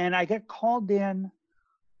 And I got called in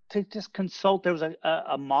to just consult. There was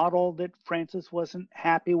a model that Francis wasn't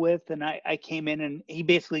happy with, and I came in and he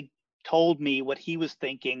basically told me what he was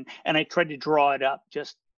thinking, and I tried to draw it up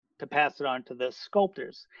just to pass it on to the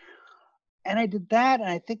sculptors. And I did that, and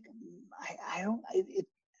I think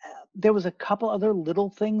there was a couple other little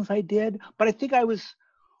things I did, but I think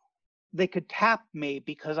they could tap me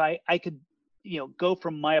because I could, go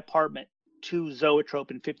from my apartment to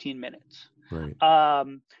Zoetrope in 15 minutes. Right.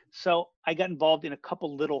 So I got involved in a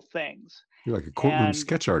couple little things. You're like a courtroom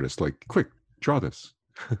sketch artist, like, quick, draw this.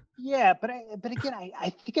 Yeah, but again, I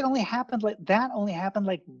think it only happened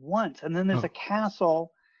like once. And then there's a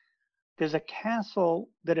castle. There's a castle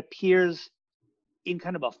that appears in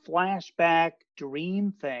kind of a flashback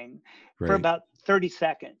dream thing for about 30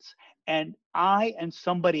 seconds. And I and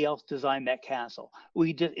somebody else designed that castle.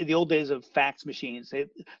 We just, in the old days of fax machines,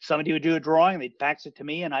 somebody would do a drawing, they'd fax it to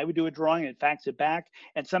me, and I would do a drawing and fax it back.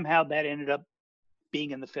 And somehow that ended up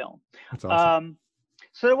being in the film. That's awesome.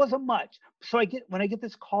 So there wasn't much. So when I get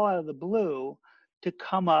this call out of the blue to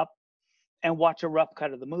come up and watch a rough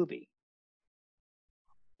cut of the movie.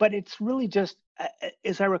 But it's really just,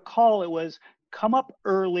 as I recall, it was come up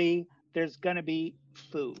early, there's going to be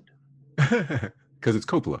food. Because it's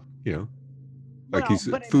Coppola, like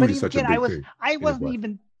but food is such a big thing. I wasn't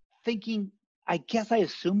even thinking, I guess I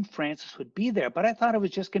assumed Francis would be there, but I thought it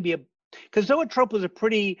was just going to be because Zoetrope was a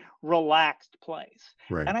pretty relaxed place.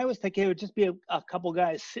 Right. And I was thinking it would just be a couple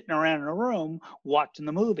guys sitting around in a room watching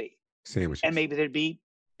the movie. Sandwiches. And maybe there'd be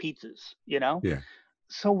pizzas, Yeah.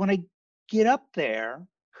 So when I get up there,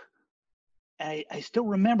 I still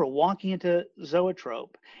remember walking into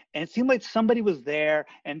Zoetrope, and it seemed like somebody was there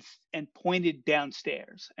and pointed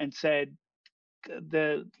downstairs and said,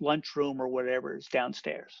 the lunchroom or whatever is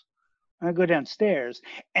downstairs. And I go downstairs,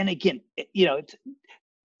 and again, it's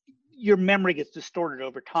your memory gets distorted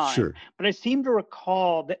over time. Sure. But I seem to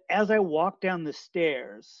recall that as I walked down the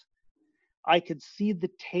stairs, I could see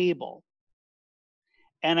the table,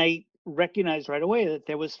 and I recognized right away that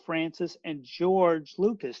there was Francis and George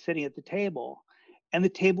Lucas sitting at the table, and the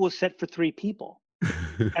table was set for 3 people.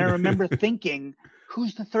 And I remember thinking,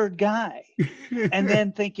 who's the third guy? And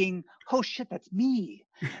then thinking, oh shit, that's me.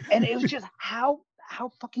 And it was just how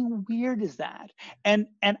fucking weird is that? And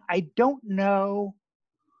I don't know,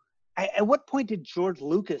 at what point did George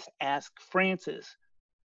Lucas ask Francis,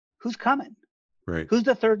 who's coming? Right. Who's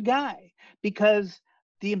the third guy? Because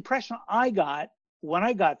the impression I got when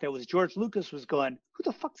I got there was George Lucas was going, who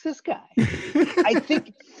the fuck's this guy?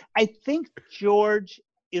 I think George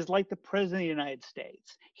is like the president of the United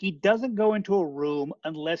States. He doesn't go into a room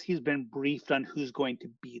unless he's been briefed on who's going to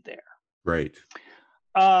be there. Right.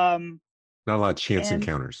 Not a lot of chance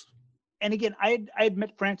encounters. And again, I had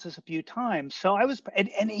met Francis a few times, so I was,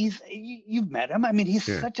 and you've met him. I mean, he's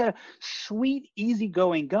such a sweet,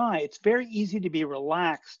 easygoing guy. It's very easy to be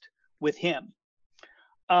relaxed with him.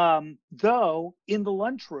 Though in the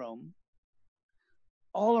lunchroom,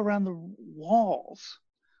 all around the walls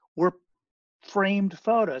were framed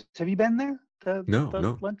photos. Have you been there?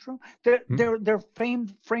 No. Lunchroom? They're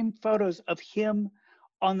framed photos of him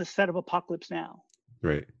on the set of Apocalypse Now.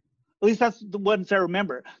 Right. At least that's the ones I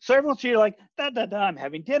remember. So everyone's you're like, I'm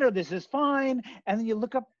having dinner, this is fine. And then you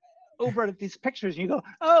look up over at these pictures and you go,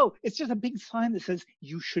 oh, it's just a big sign that says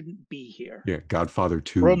you shouldn't be here. Yeah, Godfather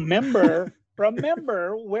 2. Remember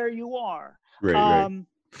where you are. Right.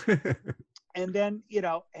 And then,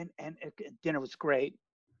 and dinner was great.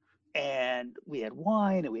 And we had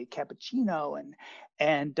wine and we had cappuccino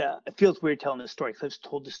and it feels weird telling this story because I've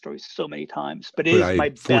told this story so many times, but it is my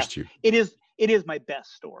best. It is my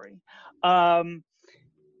best story. And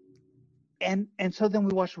so then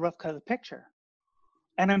we watched a rough cut of the picture,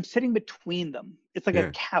 and I'm sitting between them. It's like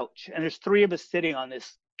a couch, and there's 3 of us sitting on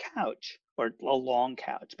this couch, or a long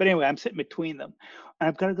couch. But anyway, I'm sitting between them, and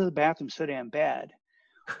I've got to go to the bathroom so damn bad,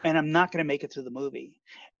 and I'm not going to make it through the movie.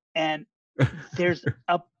 And there's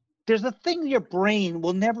a thing your brain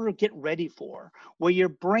will never get ready for, where your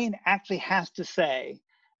brain actually has to say,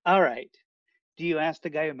 all right, do you ask the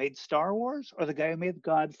guy who made Star Wars or the guy who made The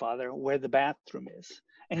Godfather where the bathroom is?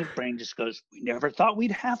 And his brain just goes, we never thought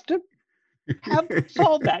we'd have to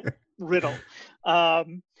solve that riddle.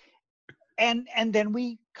 And then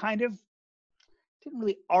we kind of didn't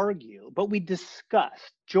really argue, but we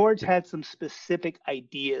discussed. George had some specific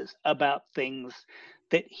ideas about things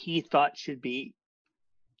that he thought should be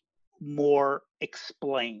more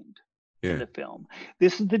explained in the film.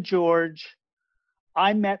 This is the George.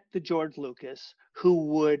 I met the George Lucas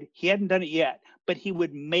he hadn't done it yet, but he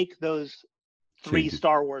would make those 3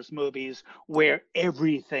 Star Wars movies where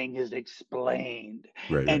everything is explained.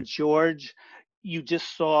 And George, you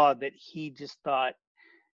just saw that he just thought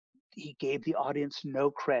he gave the audience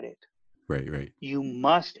no credit. Right. You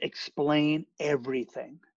must explain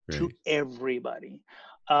everything to everybody.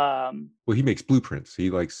 Well, he makes blueprints. He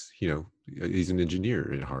likes, he's an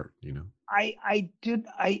engineer at heart,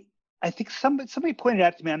 I think somebody pointed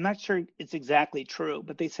out to me, I'm not sure it's exactly true,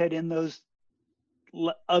 but they said in those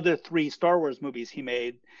other 3 Star Wars movies he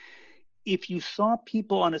made, if you saw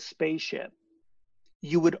people on a spaceship,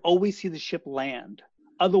 you would always see the ship land.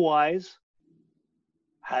 Otherwise,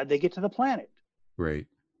 how did they get to the planet? Right.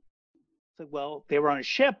 It's like, well, they were on a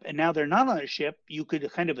ship and now they're not on a ship. You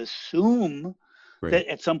could kind of assume that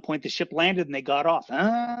at some point the ship landed and they got off.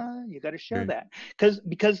 You got to show that.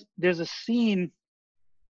 Because there's a scene.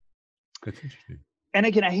 That's interesting. And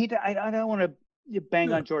again, I don't want to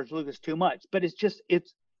bang on George Lucas too much, but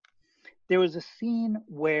there was a scene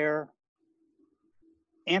where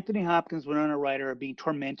Anthony Hopkins, Winona Ryder are being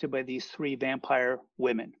tormented by these 3 vampire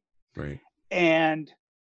women. Right. And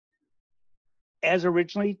as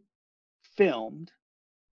originally filmed,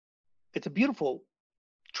 it's a beautiful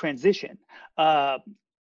transition.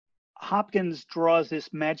 Hopkins draws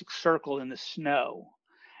this magic circle in the snow,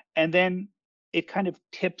 and then it kind of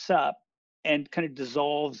tips up and kind of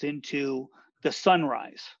dissolves into the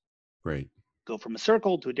sunrise. Right. Go from a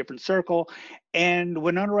circle to a different circle. And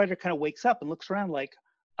Winona Ryder kind of wakes up and looks around like,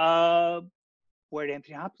 where did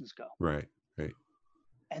Anthony Hopkins go? Right.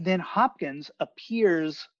 And then Hopkins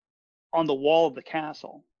appears on the wall of the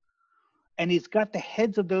castle, and he's got the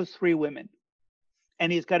heads of those 3 women,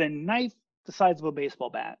 and he's got a knife the size of a baseball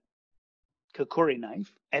bat, Kakuri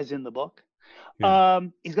knife, as in the book.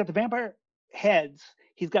 He's got the vampire heads.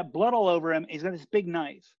 He's got blood all over him. He's got this big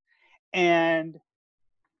knife. And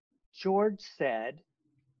George said,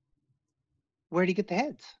 where'd he get the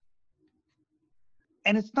heads?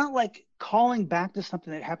 And it's not like calling back to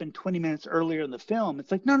something that happened 20 minutes earlier in the film.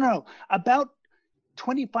 It's like, no. About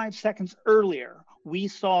 25 seconds earlier, we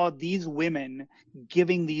saw these women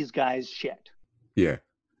giving these guys shit. Yeah,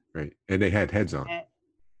 right. And they had heads on.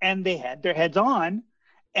 And they had their heads on.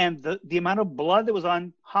 And the amount of blood that was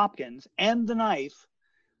on Hopkins and the knife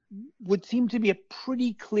would seem to be a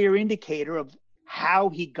pretty clear indicator of how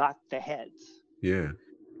he got the heads. Yeah.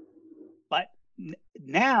 But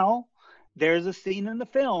now there's a scene in the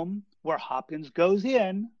film where Hopkins goes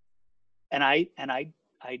in, and I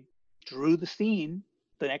drew the scene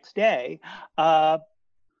the next day.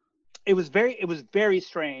 It was very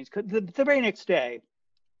strange. 'Cause the very next day,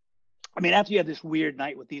 I mean, after you have this weird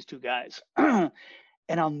night with these 2 guys, and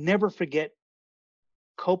I'll never forget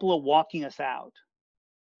Coppola walking us out,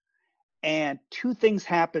 and 2 things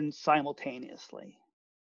happened simultaneously.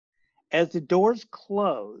 As the doors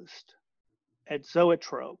closed at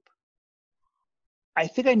Zoetrope, I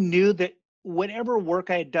think I knew that whatever work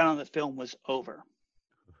I had done on the film was over.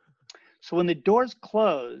 So when the doors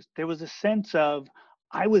closed, there was a sense of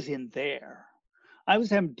I was in there. I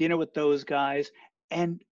was having dinner with those guys,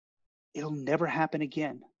 and it'll never happen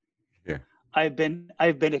again. Yeah. I've been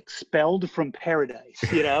expelled from paradise,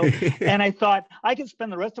 and I thought I could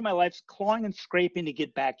spend the rest of my life clawing and scraping to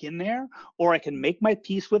get back in there, or I can make my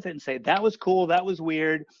peace with it and say, that was cool, that was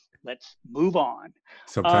weird, let's move on.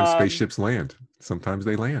 Sometimes spaceships land. Sometimes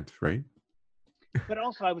they land, right? But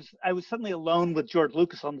also I was suddenly alone with George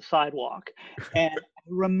Lucas on the sidewalk. And I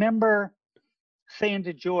remember saying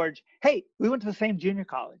to George, hey, we went to the same junior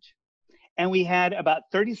college. And we had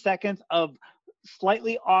about 30 seconds of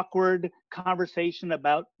slightly awkward conversation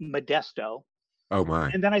about Modesto. Oh my.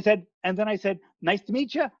 And then I said, nice to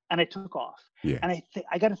meet you. And I took off. Yeah. And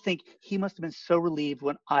I got to think he must have been so relieved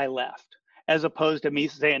when I left, as opposed to me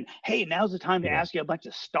saying, hey, now's the time to ask you a bunch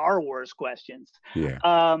of Star Wars questions. Yeah.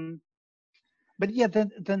 But yeah, then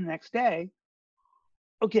the next day,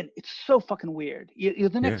 again, it's so fucking weird. The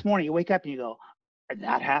next morning you wake up and you go,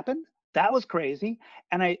 that happened? That was crazy.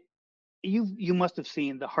 And you must have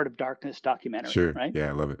seen the Heart of Darkness documentary, sure. Right? Yeah,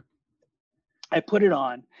 I love it. I put it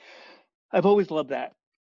on. I've always loved that.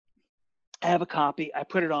 I have a copy. I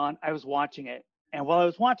put it on. I was watching it. And while I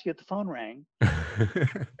was watching it, the phone rang.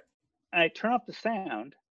 And I turn off the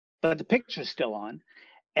sound, but the picture's still on.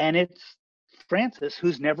 And it's Francis,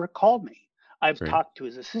 who's never called me. I've talked to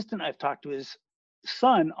his assistant. I've talked to his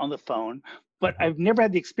son on the phone. but I've never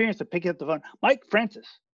had the experience of picking up the phone, Mike Francis,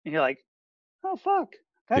 and you're like, oh fuck,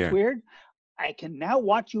 that's weird. I can now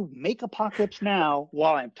watch you make Apocalypse Now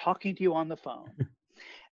while I'm talking to you on the phone.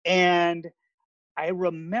 And I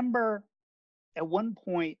remember at one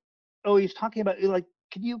point, he's talking about, like,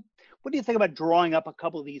 what do you think about drawing up a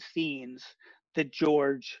couple of these scenes that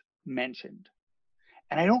George mentioned?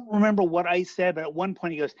 And I don't remember what I said, but at one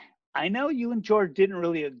point he goes, I know you and George didn't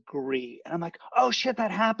really agree. And I'm like, oh shit, that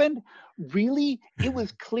happened? Really? It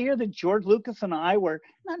was clear that George Lucas and I were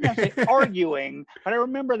not necessarily arguing, but I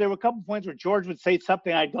remember there were a couple points where George would say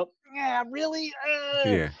something, I'd go, yeah, really?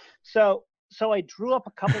 So I drew up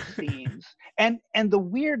a couple scenes, and the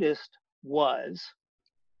weirdest was,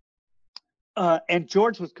 and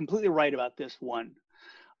George was completely right about this one.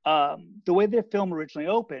 The way the film originally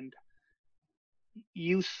opened,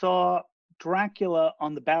 you saw Dracula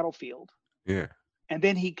on the battlefield. Yeah. And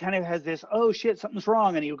then he kind of has this, oh shit, something's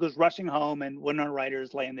wrong. And he goes rushing home, and Winona Ryder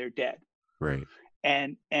is laying there dead. Right.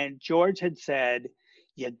 And George had said,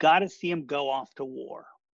 you got to see him go off to war.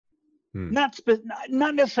 Not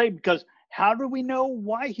necessarily because how do we know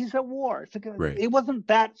why he's at war? It's like, it wasn't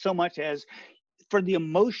that so much as for the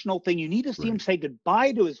emotional thing. You need to see him say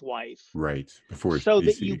goodbye to his wife. Right. Before so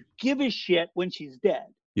that you give a shit when she's dead.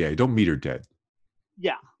 Yeah. Don't meet her dead.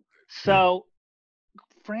 Yeah. So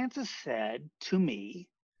Francis said to me,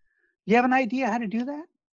 you have an idea how to do that?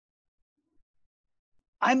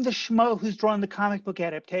 I'm the schmo who's drawn the comic book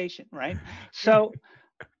adaptation, right? So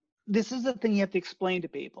this is the thing you have to explain to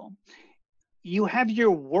people. You have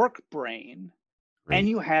your work brain and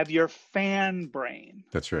you have your fan brain.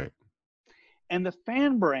 That's right. And the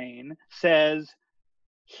fan brain says,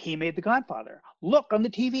 he made The Godfather. Look on the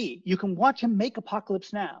TV. You can watch him make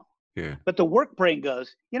Apocalypse Now. Yeah. But the work brain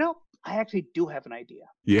goes, I actually do have an idea.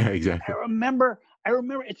 Yeah, exactly. I remember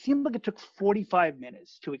it seemed like it took 45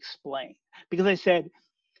 minutes to explain, because I said,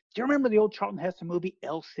 do you remember the old Charlton Heston movie,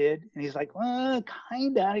 El Cid? And he's like, well,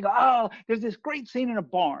 kind of. And I go, oh, there's this great scene in a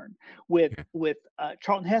barn with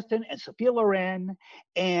Charlton Heston and Sophia Loren,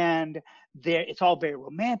 and it's all very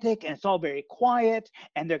romantic and it's all very quiet,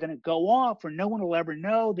 and they're going to go off where no one will ever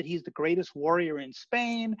know that he's the greatest warrior in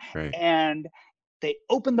Spain. Right. And they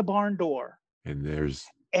open the barn door. And there's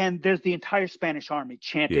the entire Spanish army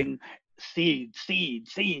chanting, seed, seed,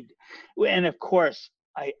 seed. And of course,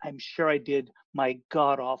 I'm sure I did my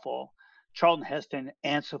god-awful Charlton Heston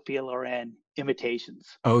and Sophia Loren imitations.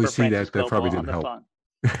 Oh, you see, that probably didn't help.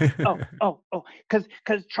 Because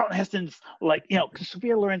Charlton Heston's like, because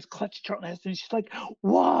Sophia Loren's clutched Charlton Heston. She's like,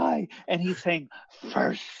 why? And he's saying,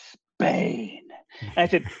 for Spain. And I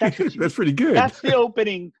said, that's pretty good. That's the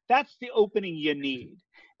opening you need.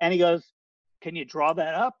 And he goes, can you draw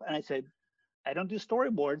that up? And I said, I don't do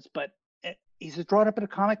storyboards, but he says, draw it up in a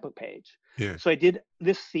comic book page. Yeah. So I did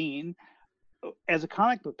this scene as a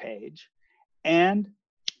comic book page, and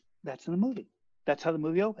that's in the movie. That's how the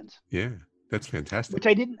movie opens. Yeah, that's fantastic. Which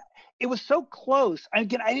it was so close.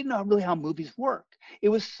 Again, I didn't know really how movies work. It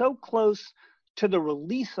was so close to the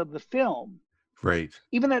release of the film. Right.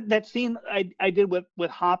 Even that scene I did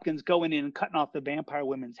with Hopkins going in and cutting off the vampire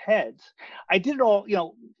women's heads. I did it all,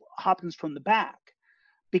 Hopkins from the back,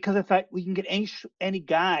 because I thought we can get any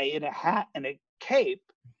guy in a hat and a cape.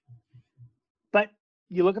 But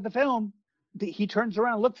you look at the film, he turns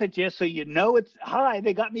around and looks at you, so it's, hi,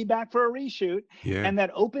 they got me back for a reshoot. Yeah. And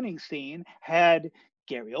that opening scene had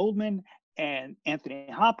Gary Oldman and Anthony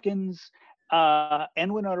Hopkins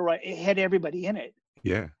and Winona Ryder. It had everybody in it.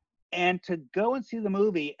 Yeah. And to go and see the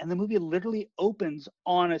movie, and the movie literally opens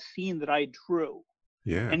on a scene that I drew.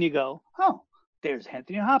 Yeah. And you go, oh, there's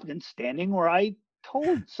Anthony Hopkins standing where I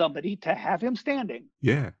told somebody to have him standing.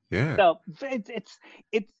 Yeah. Yeah. So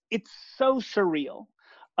it's so surreal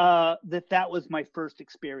that was my first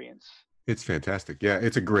experience. It's fantastic. Yeah,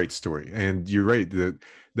 it's a great story. And you're right,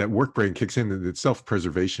 that work brain kicks in, and it's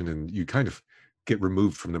self-preservation, and you kind of get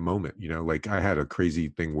removed from the moment. Like I had a crazy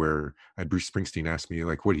thing where Bruce Springsteen asked me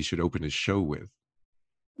like what he should open his show with.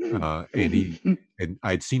 And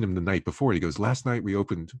I'd seen him the night before, and he goes, last night we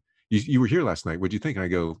opened, you were here last night, what'd you think? And I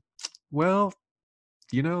go, well,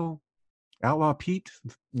 Outlaw Pete,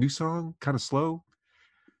 new song, kind of slow.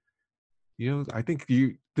 I think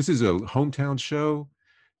this is a hometown show.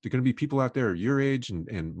 There are going to be people out there your age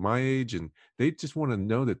and my age, and they just want to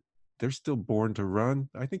know that they're still born to run.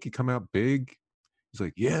 I think you come out big. He's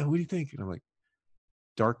like, yeah, what do you think? And I'm like,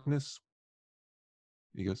 Darkness.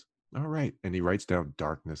 He goes, all right. And he writes down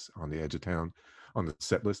Darkness on the edge of town on the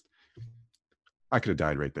set list. I could have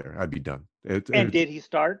died right there. I'd be done. And did he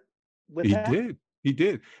start with that? He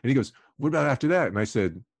did. And he goes, what about after that? And I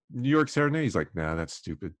said, New York Serenade. He's like, nah, that's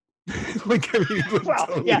stupid. Like, I mean, well,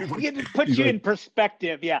 totally, yeah, like, it puts you in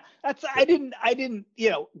perspective. Yeah, that's I didn't,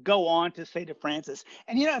 go on to say to Francis,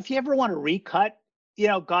 and if you ever want to recut,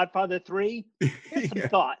 Godfather 3, here's some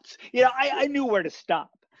thoughts. I knew where to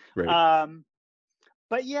stop. Right.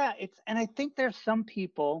 But yeah, and I think there's some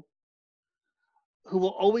people who will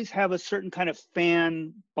always have a certain kind of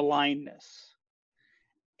fan blindness,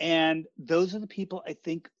 and those are the people I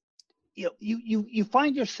think, you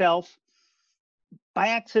find yourself by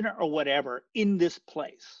accident or whatever in this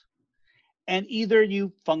place, and either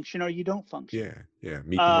you function or you don't function. Yeah.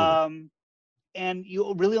 Meet the moment. And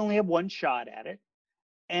you really only have one shot at it,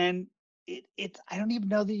 and it's I don't even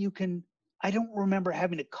know that you can. I don't remember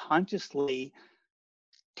having to consciously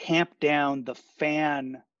tamp down the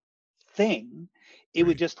fan thing. It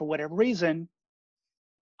was just, for whatever reason,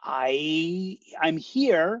 I'm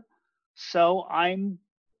here, so I'm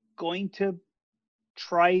going to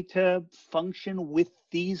try to function with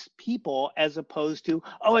these people, as opposed to,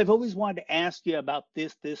 I've always wanted to ask you about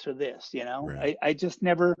this or this. Right. I just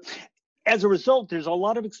never. As a result, there's a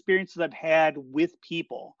lot of experiences I've had with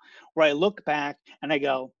people where I look back and I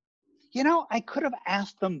go, I could have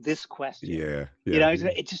asked them this question. Yeah.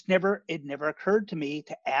 It just never occurred to me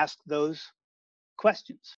to ask those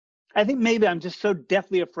questions. I think maybe I'm just so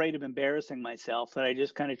deathly afraid of embarrassing myself that I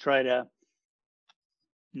just kind of try to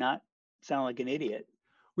not sound like an idiot.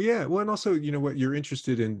 Well, yeah. Well, and also, you know what, you're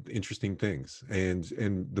interested in interesting things, and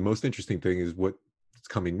the most interesting thing is what's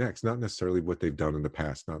coming next, not necessarily what they've done in the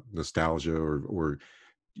past, not nostalgia or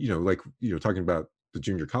like, talking about the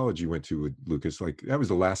junior college you went to with Lucas, like that was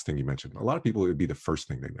the last thing you mentioned. A lot of people, it would be the first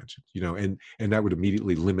thing they mentioned, and that would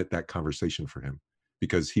immediately limit that conversation for him,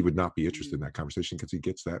 because he would not be interested in that conversation, because he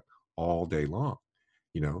gets that all day long.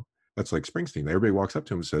 That's like Springsteen. Everybody walks up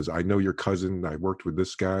to him and says, I know your cousin, I worked with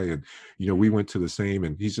this guy, and we went to the same.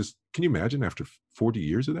 And he's just, can you imagine after 40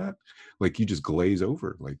 years of that, like, you just glaze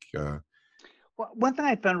over, like well, one thing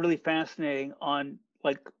I found really fascinating on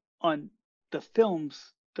the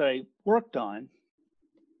films that I worked on,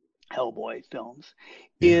 Hellboy films,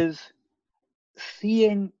 is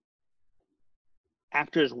seeing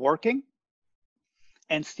actors working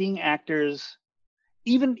and seeing actors,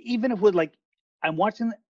 even if with, like, I'm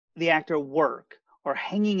watching the actor work or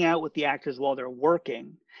hanging out with the actors while they're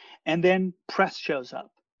working, and then press shows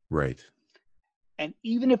up. Right. And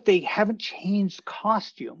even if they haven't changed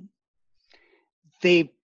costume,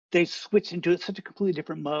 they switch into such a completely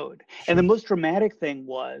different mode. Sure. And the most dramatic thing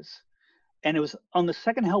was, and it was on the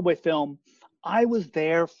second Hellboy film, I was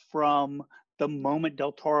there from the moment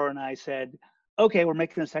Del Toro and I said, okay, we're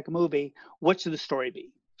making a second movie. What should the story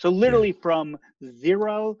be? So literally from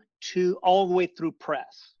zero to all the way through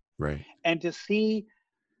press. Right. And to see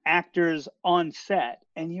actors on set,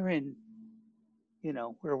 and you're in,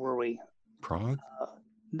 where were we? Prague?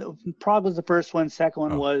 No, Prague was the first one. Second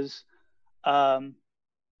one was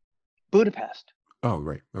Budapest. Oh,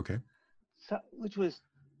 right. Okay. So, which was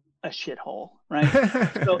a shithole, right?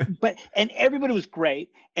 And everybody was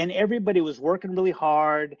great, and everybody was working really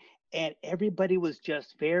hard, and everybody was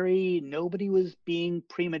just nobody was being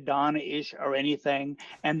prima donna-ish or anything.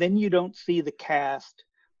 And then you don't see the cast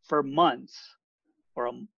for months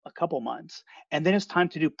or a couple months, and then it's time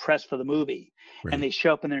to do press for the movie. Right. And they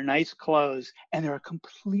show up in their nice clothes, and they're a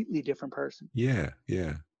completely different person. Yeah.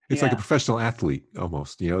 It's like a professional athlete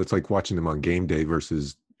almost. It's like watching them on game day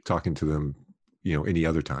versus talking to them, any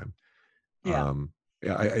other time. Yeah.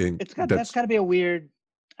 That's got to be a weird.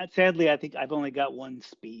 Sadly, I think I've only got one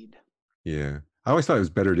speed. Yeah. I always thought it was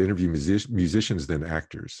better to interview musicians than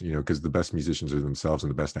actors, because the best musicians are themselves and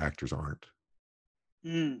the best actors aren't.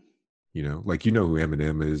 Like, who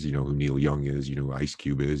Eminem is, who Neil Young is, who Ice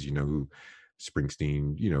Cube is, who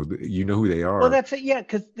Springsteen, who they are. Well, that's it. Yeah,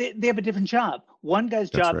 because they have a different job. One guy's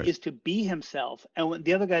job is to be himself, and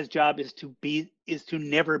the other guy's job is to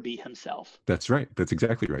never be himself. That's right. That's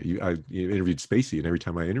exactly right. I interviewed Spacey, and every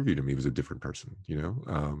time I interviewed him, he was a different person.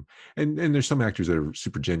 And there's some actors that are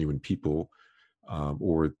super genuine people,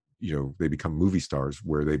 or they become movie stars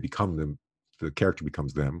where they become them. The character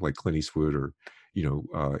becomes them, like Clint Eastwood, or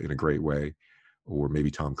in a great way, or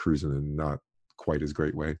maybe Tom Cruise in a not quite as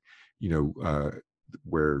great way.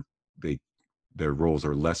 Where their roles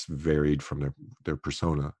are less varied from their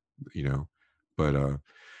persona, but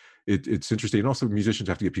it's interesting. And also musicians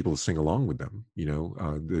have to get people to sing along with them.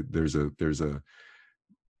 There's an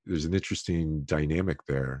interesting dynamic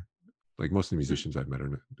there. Like most of the musicians I've met,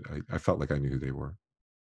 I felt like I knew who they were.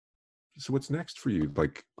 So what's next for you?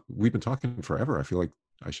 Like, we've been talking forever. I feel like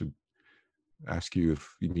I should ask you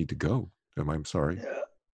if you need to go. I'm sorry.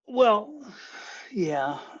 Well,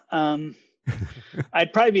 yeah.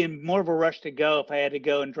 I'd probably be in more of a rush to go if I had to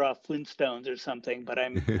go and draw Flintstones or something. But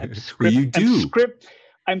I'm well, you do.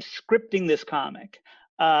 I'm scripting this comic.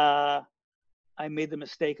 I made the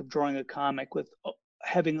mistake of drawing a comic with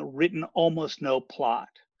having written almost no plot.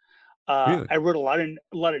 Really? I wrote a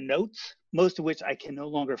lot of notes, most of which I can no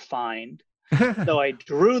longer find. So I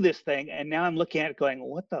drew this thing, and now I'm looking at it going,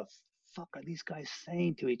 what the fuck are these guys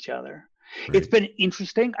saying to each other? Right. It's been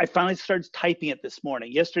interesting. I finally started typing it this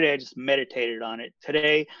morning. Yesterday, I just meditated on it.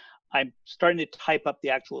 Today, I'm starting to type up the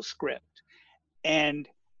actual script. And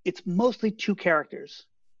it's mostly two characters.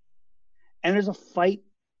 And there's a fight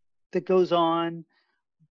that goes on,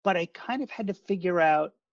 but I kind of had to figure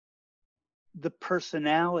out the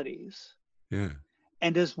personalities. Yeah.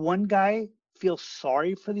 And does one guy feel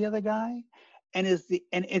sorry for the other guy? And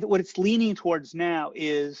what it's leaning towards now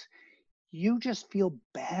is you just feel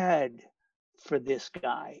bad for this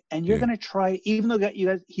guy, and you're going to try, even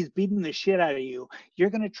though he's beating the shit out of you,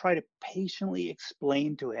 you're going to try to patiently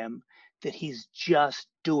explain to him that he's just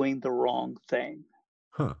doing the wrong thing.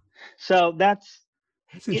 Huh. So that's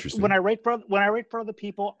interesting. When I write for other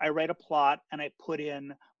people, I write a plot and I put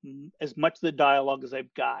in as much of the dialogue as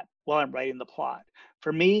I've got while I'm writing the plot.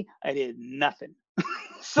 For me, I did nothing.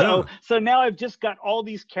 So now I've just got all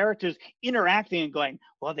these characters interacting and going,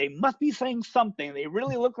 well, they must be saying something. They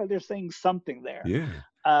really look like they're saying something there.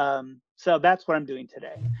 Yeah. So that's what I'm doing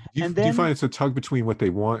today. Do you find it's a tug between what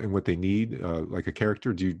they want and what they need, like a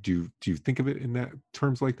character? Do you think of it in that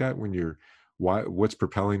terms like that when you're what's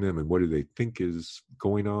propelling them and what do they think is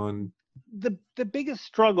going on? The biggest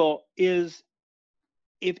struggle is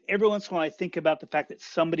if every once in a while I think about the fact that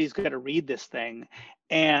somebody's got to read this thing,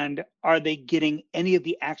 and are they getting any of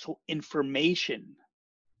the actual information?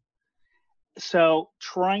 So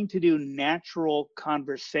trying to do natural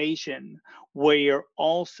conversation where you're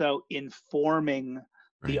also informing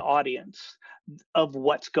the audience of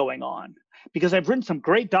what's going on. Because I've written some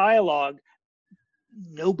great dialogue,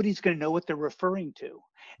 nobody's going to know what they're referring to.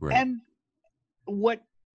 Right. And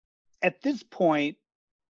at this point,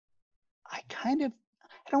 I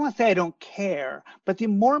don't want to say I don't care, but the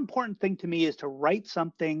more important thing to me is to write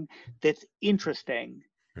something that's interesting.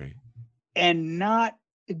 Right. And not,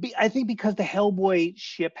 I think because the Hellboy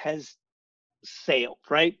ship has sailed,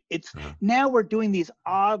 right? It's now we're doing these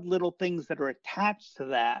odd little things that are attached to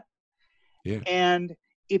that. Yeah. And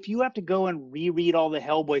if you have to go and reread all the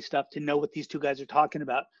Hellboy stuff to know what these two guys are talking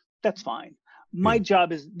about, that's fine. My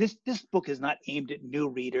job is this book is not aimed at new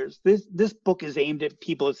readers. This book is aimed at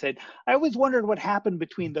people who said, I always wondered what happened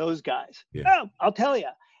between those guys. Yeah. Oh, I'll tell you.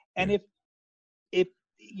 And if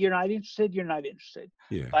you're not interested, you're not interested.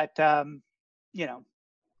 Yeah. But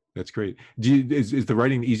that's great. Is the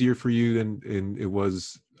writing easier for you than it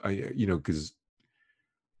was? Because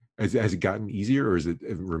has it gotten easier, or it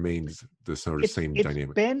remains the sort of same dynamic?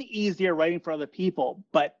 It's been easier writing for other people,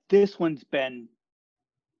 but this one's been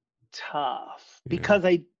tough because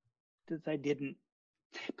I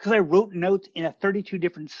wrote notes in 32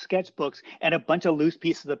 different sketchbooks and a bunch of loose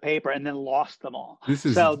pieces of paper and then lost them all.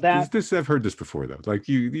 I've heard this before though. Like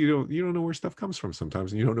you don't know where stuff comes from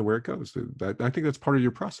sometimes, and you don't know where it goes. I think that's part of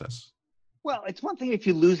your process. Well, it's one thing if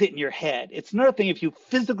you lose it in your head. It's another thing if you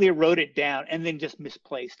physically wrote it down and then just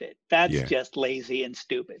misplaced it. That's just lazy and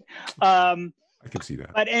stupid. I can see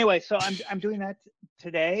that. But anyway, so I'm doing that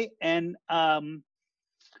today, and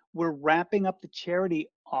we're wrapping up the charity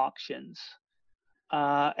auctions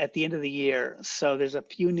at the end of the year. So there's a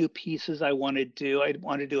few new pieces I want to do. I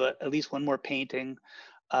want to do at least one more painting,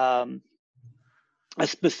 a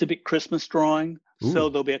specific Christmas drawing. Ooh. So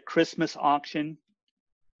there'll be a Christmas auction.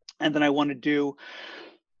 And then I want to do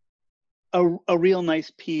a real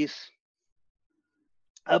nice piece,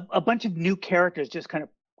 a bunch of new characters just kind of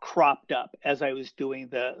cropped up as I was doing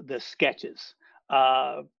the sketches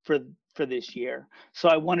for this year. So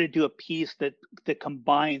I want to do a piece that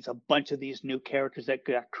combines a bunch of these new characters that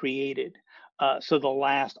got created. So the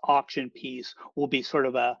last auction piece will be sort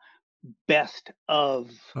of a best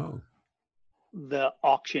of the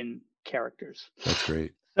auction characters. That's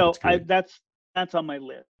great. So that's on my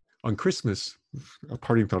list. On Christmas, a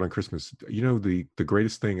parting thought on Christmas, the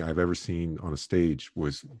greatest thing I've ever seen on a stage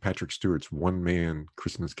was Patrick Stewart's one-man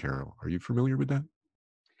Christmas Carol. Are you familiar with that?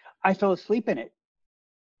 I fell asleep in it.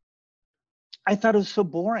 I thought it was so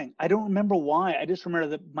boring. I don't remember why. I just remember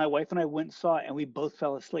that my wife and I went and saw it and we both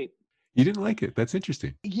fell asleep. You didn't like it? That's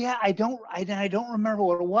interesting. Yeah, I don't remember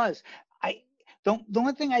what it was. The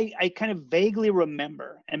only thing I kind of vaguely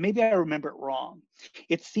remember, and maybe I remember it wrong,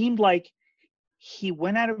 it seemed like he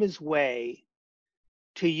went out of his way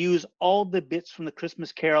to use all the bits from the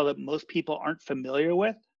Christmas Carol that most people aren't familiar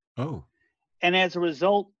with. Oh. And as a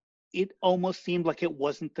result, it almost seemed like it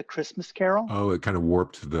wasn't the Christmas Carol. Oh, it kind of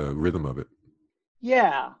warped the rhythm of it.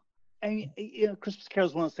 Yeah. I mean, you know, Christmas Carol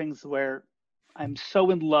is one of those things where I'm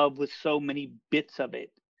so in love with so many bits of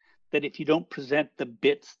it that if you don't present the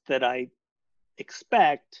bits that I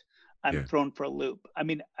expect, I'm thrown for a loop. I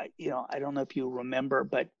mean, you know, I don't know if you remember,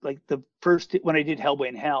 but like when I did Hellboy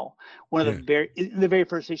in Hell, in the very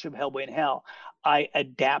first issue of Hellboy in Hell, I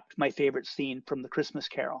adapt my favorite scene from the Christmas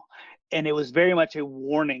Carol. And it was very much a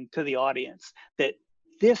warning to the audience that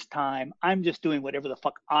this time I'm just doing whatever the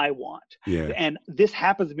fuck I want. Yeah. And this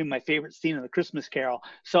happens to be my favorite scene in the Christmas Carol.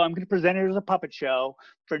 So I'm going to present it as a puppet show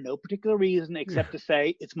for no particular reason except to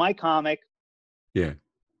say it's my comic. Yeah.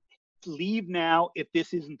 Leave now if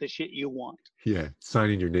this isn't the shit you want. Yeah,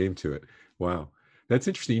 signing your name to it. Wow, that's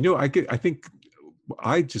interesting. You know, I think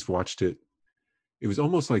I just watched it. It was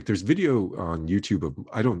almost like there's video on YouTube of,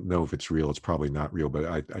 I don't know if it's real. It's probably not real, but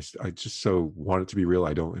I just so want it to be real.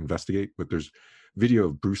 I don't investigate. But there's video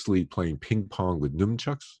of Bruce Lee playing ping pong with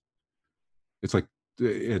nunchucks. It's like,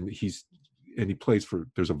 and he plays for.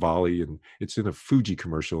 There's a volley, and it's in a Fuji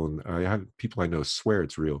commercial, and I have people I know swear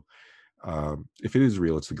it's real. If it is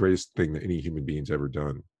real, it's the greatest thing that any human being's ever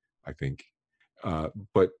done, I think.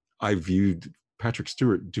 But I viewed Patrick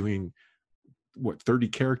Stewart doing 30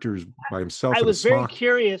 characters by himself. I was very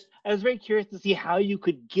curious to see how you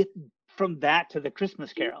could get from that to the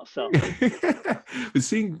Christmas Carol. So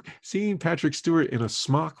seeing Patrick Stewart in a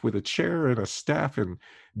smock with a chair and a staff and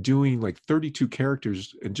doing like 32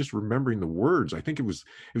 characters and just remembering the words. I think it was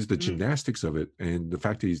the gymnastics of it, and the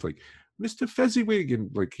fact that he's like Mr. Fezziwig,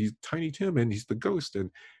 and like he's Tiny Tim and he's the ghost,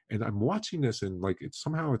 and I'm watching this and like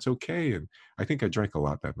somehow it's okay. And I think I drank a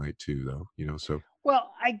lot that night too, though, you know. So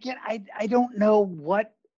well, I don't know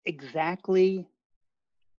what exactly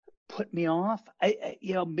put me off.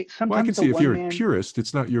 You know, sometimes well, I can see if you're a purist,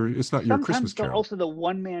 it's not your Christmas Carol. Also, the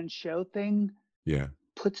one-man show thing,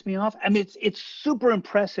 puts me off. I mean, it's super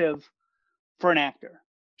impressive for an actor.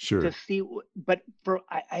 Sure. To see, but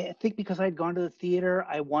I think because I'd gone to the theater,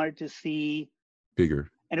 I wanted to see bigger,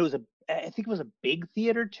 and I think it was a big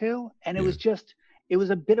theater too, and it was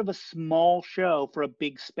a bit of a small show for a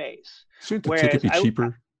big space. Shouldn't the ticket be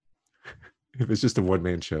cheaper? If it's just a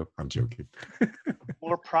one-man show. I'm joking.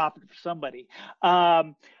 More profit for somebody.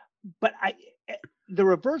 But the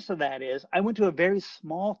reverse of that is I went to a very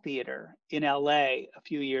small theater in LA a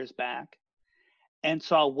few years back and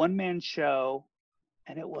saw a one-man show,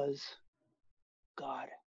 and it was, God,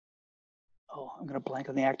 I'm going to blank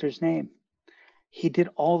on the actor's name. He did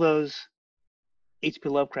all those H.P.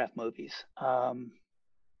 Lovecraft movies, and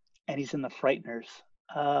he's in The Frighteners.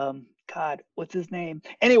 God, what's his name?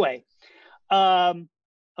 Anyway, a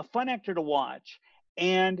fun actor to watch,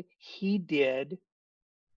 and he did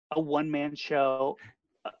a one-man show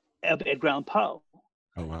of Edgar Allan Poe.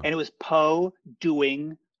 Oh wow! And it was Poe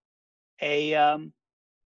doing a,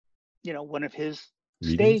 one of his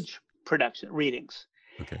stage production readings.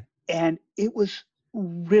 Okay. And it was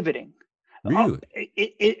riveting. Really?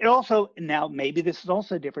 It also, now maybe this is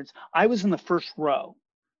also a difference. I was in the first row.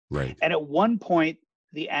 Right. And at one point,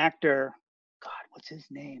 the actor, God, what's his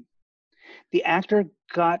name? The actor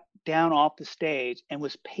got down off the stage and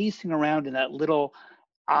was pacing around in that little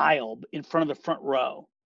aisle in front of the front row.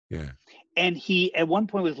 Yeah. And he, at one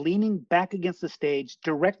point, was leaning back against the stage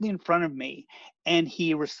directly in front of me, and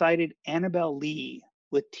he recited Annabelle Lee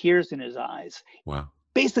with tears in his eyes. Wow.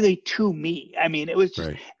 Basically to me. I mean, it was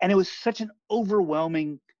just, and it was such an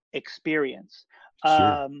overwhelming experience.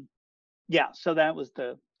 Sure. Yeah, so that was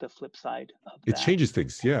the flip side of that. It changes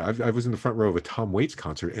things. Yeah, I was in the front row of a Tom Waits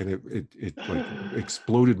concert, and it like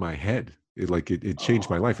exploded my head. It changed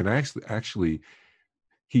my life. And actually,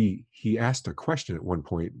 he asked a question at one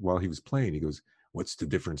point while he was playing. He goes, "What's the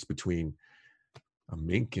difference between a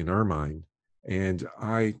mink and ermine?" And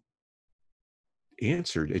I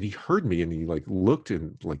answered, and he heard me, and he like looked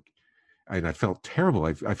and I felt terrible.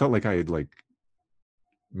 I felt like I had like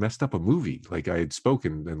messed up a movie. Like I had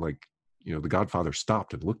spoken, and like, you know, the Godfather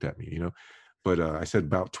stopped and looked at me, you know, but I said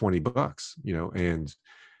about $20, you know, and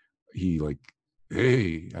he like,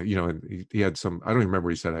 hey, you know, and he had some, I don't even remember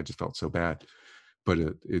what he said. I just felt so bad, but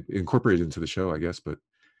it incorporated into the show, I guess. But,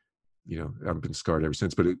 you know, I've been scarred ever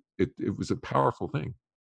since, but it was a powerful thing.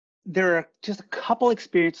 There are just a couple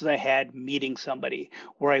experiences I had meeting somebody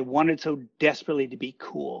where I wanted so desperately to be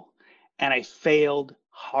cool, and I failed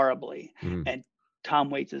horribly. And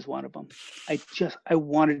Tom Waits is one of them. I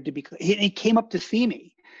wanted to be. He came up to see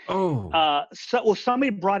me. Oh.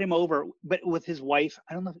 Somebody brought him over, but with his wife.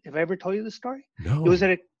 I don't know if I ever told you this story. No. It was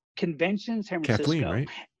at a convention in San Francisco. Kathleen, right?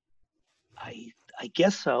 I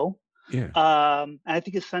guess so. Yeah. And I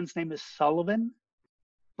think his son's name is Sullivan.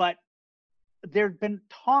 but there'd been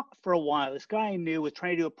talk for a while. This guy I knew was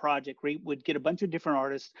trying to do a project where he would get a bunch of different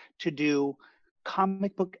artists to do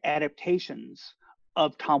comic book adaptations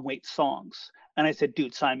of Tom Waits songs. And I said,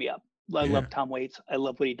 dude, sign me up. I love Tom Waits. I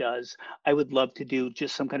love what he does. I would love to do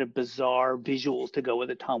just some kind of bizarre visuals to go with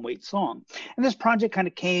a Tom Waits song. And this project kind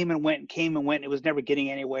of came and went. It was never getting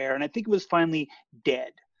anywhere. And I think it was finally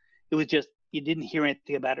dead. It was just, you didn't hear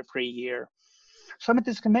anything about it for a year. So I'm at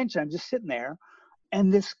this convention. I'm just sitting there.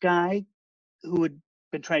 And this guy who had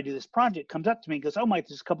been trying to do this project comes up to me and goes, oh, Mike,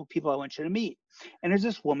 there's a couple of people I want you to meet. And there's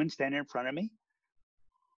this woman standing in front of me.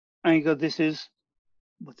 And I go, this is,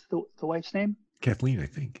 what's the wife's name? Kathleen, I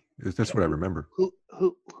think. That's what I remember.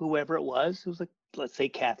 Whoever it was like, let's say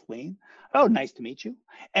Kathleen. Oh, nice to meet you.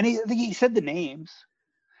 And I think he said the names.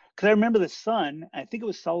 Because I remember the son, I think it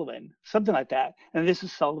was Sullivan, something like that. And this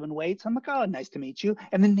is Sullivan Waits. I'm like, oh, nice to meet you.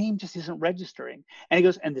 And the name just isn't registering. And he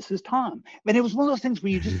goes, and this is Tom. And it was one of those things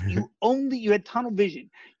where you had tunnel vision.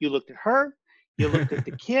 You looked at her, you looked at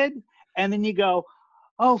the kid, and then you go,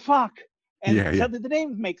 oh, fuck. And suddenly the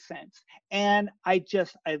name makes sense. And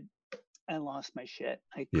I lost my shit.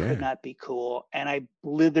 I could not be cool. And I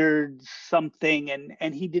blithered something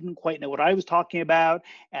and he didn't quite know what I was talking about.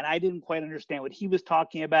 And I didn't quite understand what he was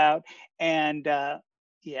talking about. And it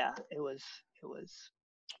was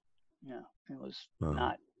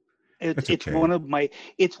not, it's okay.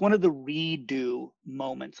 It's one of the redo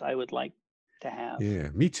moments I would like to have. Yeah,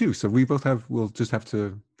 me too. So we'll just have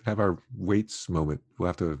to have our Waits moment. We'll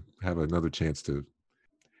have to have another chance to,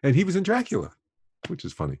 and he was in Dracula, which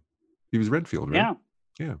is funny. He was Redfield, right?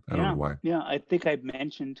 Yeah. I don't know why. Yeah, I think I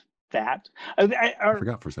mentioned that. I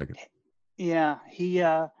forgot for a second. Yeah,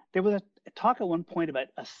 there was a talk at one point about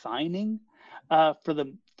a signing for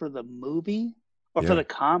the movie or for the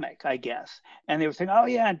comic, I guess. And they were saying, oh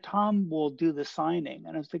yeah, and Tom will do the signing.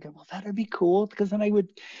 And I was thinking, well, that'd be cool because then I would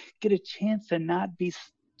get a chance to not be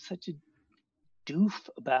such a doof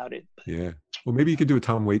about it. But, yeah. Well, maybe you could do a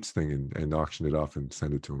Tom Waits thing and auction it off and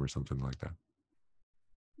send it to him or something like that.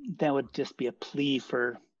 That would just be a plea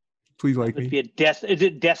for. Please like me. Be a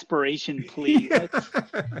desperation plea.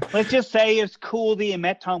 Let's just say it's cool that you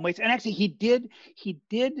met Tom Waits, and actually he did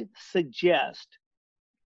suggest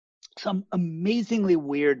some amazingly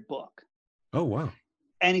weird book. Oh wow!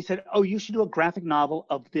 And he said, "Oh, you should do a graphic novel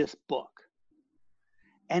of this book."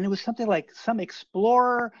 And it was something like some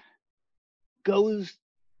explorer goes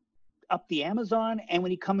up the Amazon, and when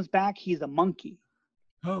he comes back, he's a monkey.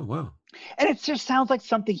 Oh wow! And it just sounds like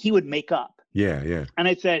something he would make up. Yeah. And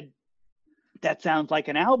I said, that sounds like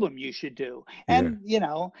an album you should do. And,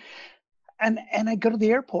 and I go to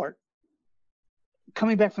the airport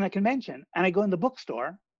coming back from that convention and I go in the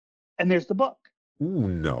bookstore and there's the book. Ooh,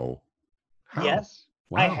 no. How? Yes,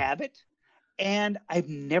 wow. I have it. And I've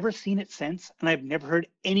never seen it since. And I've never heard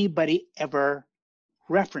anybody ever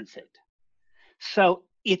reference it. So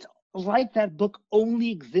it's like that book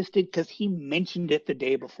only existed because he mentioned it the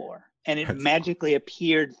day before. And it magically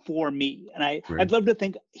appeared for me. And I'd love to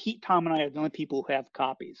think Tom and I are the only people who have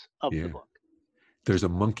copies of the book. There's a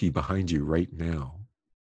monkey behind you right now.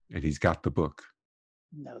 And he's got the book.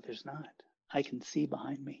 No, there's not. I can see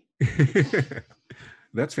behind me.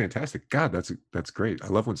 That's fantastic. God, that's great. I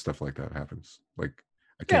love when stuff like that happens. Like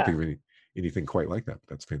I can't think of anything quite like that.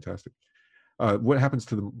 That's fantastic. What happens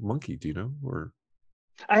to the monkey? Do you know? Or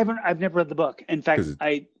I've never read the book. In fact,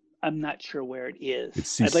 I'm not sure where it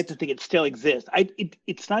is. I'd like to think it still exists.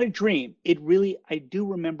 It's not a dream. I do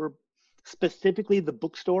remember specifically the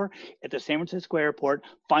bookstore at the San Francisco airport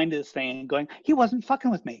finding this thing and going, he wasn't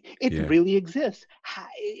fucking with me. It really exists.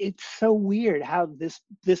 It's so weird how this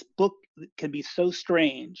book can be so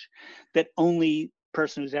strange that only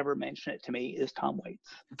person who's ever mentioned it to me is Tom Waits.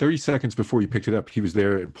 30 seconds before you picked it up, he was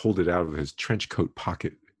there and pulled it out of his trench coat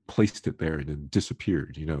pocket, placed it there, and then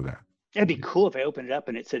disappeared. You know that. It'd be cool if I opened it up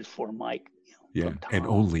and it said for Mike. And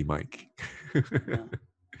only Mike.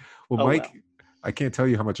 Well, Mike, I can't tell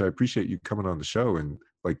you how much I appreciate you coming on the show. And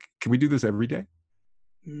can we do this every day?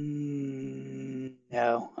 No,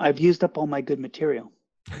 I've used up all my good material.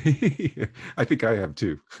 I think I have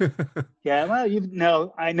too. Yeah,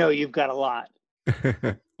 well, I know you've got a lot.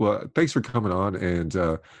 Well, thanks for coming on, and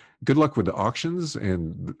good luck with the auctions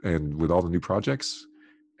and with all the new projects.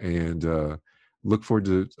 And look forward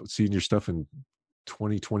to seeing your stuff in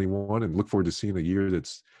 2021, and look forward to seeing a year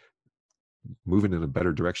that's moving in a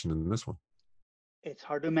better direction than this one. It's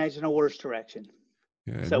hard to imagine a worse direction.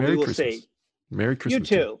 Yeah, so we will see. Merry Christmas.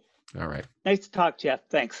 You too. All right. Nice to talk, Jeff.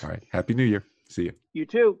 Thanks. All right. Happy New Year. See you. You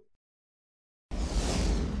too. It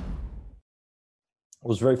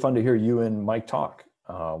was very fun to hear you and Mike talk.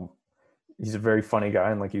 he's a very funny guy,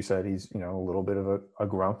 and like you said, he's, you know, a little bit of a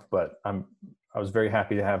grump, but I was very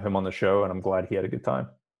happy to have him on the show, and I'm glad he had a good time.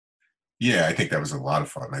 Yeah, I think that was a lot of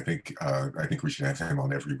fun. I think we should have him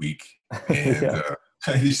on every week, and Yeah.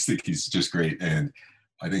 I just think he's just great, and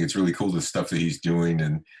I think it's really cool the stuff that he's doing.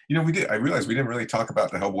 And you know, I realized we didn't really talk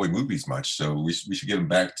about the Hellboy movies much, so we should get him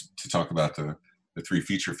back to talk about the 3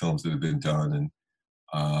 feature films that have been done,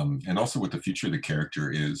 and also what the future of the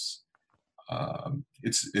character is.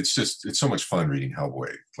 It's so much fun reading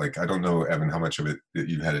Hellboy. Like, I don't know, Evan, how much of it that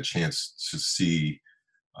you've had a chance to see.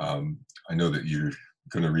 I know that you're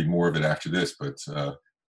going to read more of it after this, but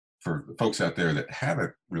for folks out there that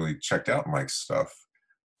haven't really checked out Mike's stuff,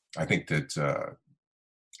 I think that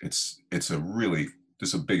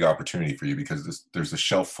it's a big opportunity for you, because there's a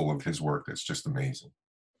shelf full of his work that's just amazing.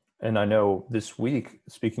 And I know this week,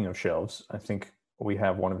 speaking of shelves, I think we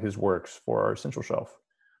have one of his works for our essential shelf.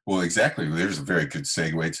 Well, exactly. There's a very good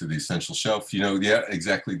segue to the essential shelf. You know, yeah,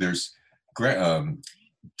 exactly. There's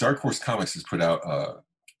Dark Horse Comics has put out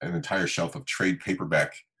an entire shelf of trade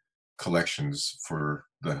paperback collections for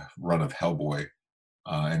the run of Hellboy,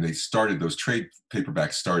 and those trade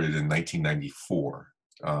paperbacks started in 1994,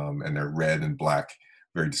 and they're red and black,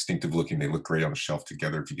 very distinctive looking. They look great on a shelf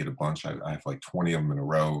together if you get a bunch. I have like 20 of them in a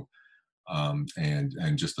row, and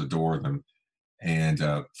just adore them. And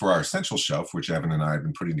for our essential shelf, which Evan and I have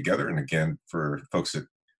been putting together, and again, for folks that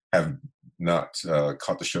have not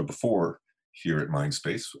caught the show before here at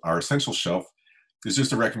Mindspace, our essential shelf is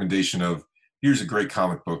just a recommendation of, here's a great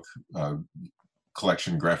comic book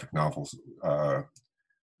collection, graphic novels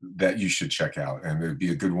that you should check out. And it'd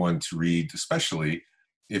be a good one to read, especially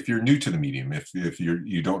if you're new to the medium, if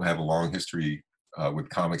you don't have a long history with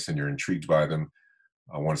comics and you're intrigued by them,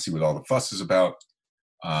 want to see what all the fuss is about.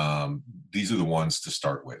 These are the ones to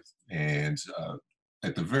start with. And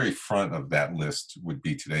at the very front of that list would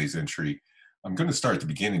be today's entry. I'm going to start at the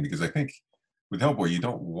beginning, because I think with Hellboy, you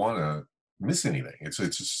don't want to miss anything.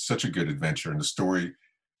 It's such a good adventure. And the story,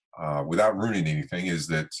 without ruining anything, is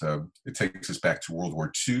that it takes us back to World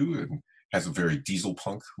War II and has a very diesel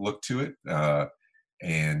punk look to it.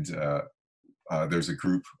 And there's a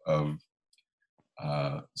group of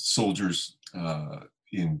soldiers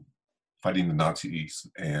in fighting the Nazis,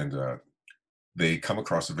 and they come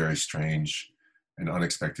across a very strange and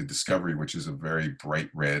unexpected discovery, which is a very bright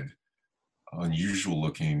red, unusual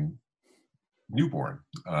looking newborn.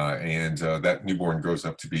 And that newborn grows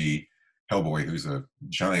up to be Hellboy, who's a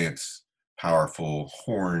giant, powerful,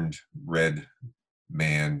 horned red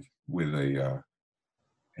man with a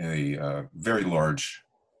very large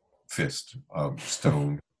fist of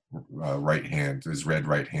stone right hand, his red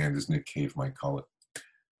right hand, as Nick Cave might call it.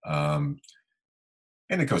 And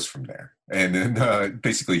it goes from there. And then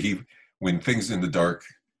basically, when there's things in the dark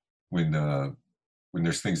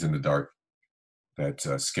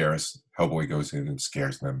that scare us, Hellboy goes in and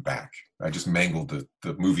scares them back. I just mangled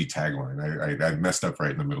the movie tagline. I messed up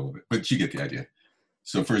right in the middle of it, but you get the idea.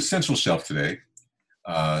 So for Essential Shelf today,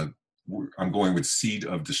 I'm going with Seed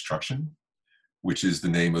of Destruction, which is the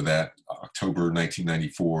name of that October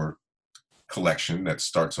 1994 collection that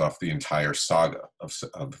starts off the entire saga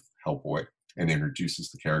of Hellboy and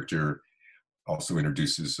introduces the character, also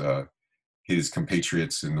introduces his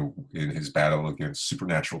compatriots in his battle against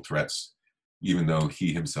supernatural threats, even though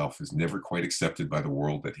he himself is never quite accepted by the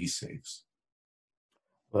world that he saves.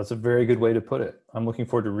 Well, that's a very good way to put it. I'm looking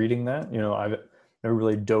forward to reading that. You know, I've never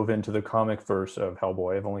really dove into the comic verse of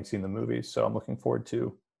Hellboy. I've only seen the movies, so I'm looking forward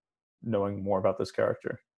to knowing more about this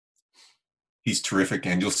character. He's terrific,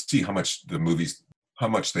 and you'll see how much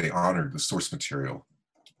they honored the source material.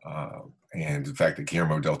 And the fact that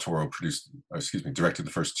Guillermo del Toro directed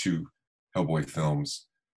the first 2 Hellboy films,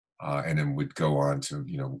 and then would go on to,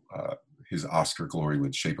 his Oscar glory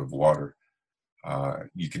with Shape of Water.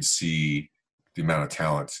 You can see the amount of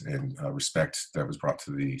talent and respect that was brought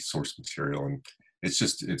to the source material, and it's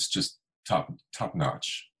just top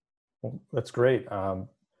notch. Well, that's great.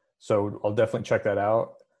 So I'll definitely check that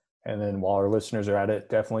out. And then while our listeners are at it,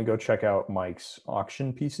 definitely go check out Mike's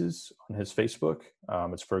auction pieces on his Facebook.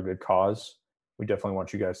 It's for a good cause. We definitely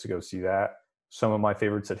want you guys to go see that. Some of my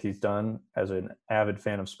favorites that he's done as an avid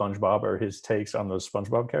fan of SpongeBob are his takes on those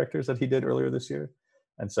SpongeBob characters that he did earlier this year.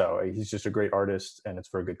 And so he's just a great artist, and it's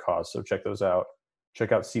for a good cause. So check those out.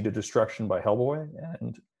 Check out Seed of Destruction by Hellboy.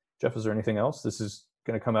 And Jeff, is there anything else? This is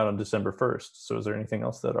going to come out on December 1st. So is there anything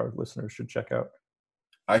else that our listeners should check out?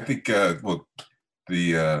 I think,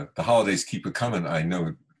 the holidays keep it coming. I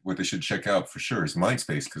know what they should check out for sure is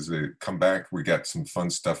Mindspace, because they come back. We got some fun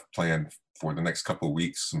stuff planned for the next couple of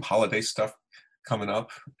weeks, some holiday stuff coming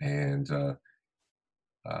up, and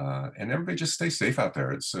And everybody just stay safe out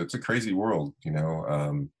there. It's a crazy world, you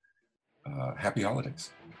know. Happy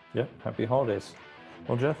holidays. Yeah, happy holidays.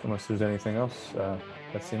 Well, Jeff, unless there's anything else,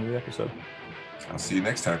 that's the end of the episode. I'll see you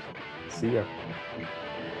next time. See ya.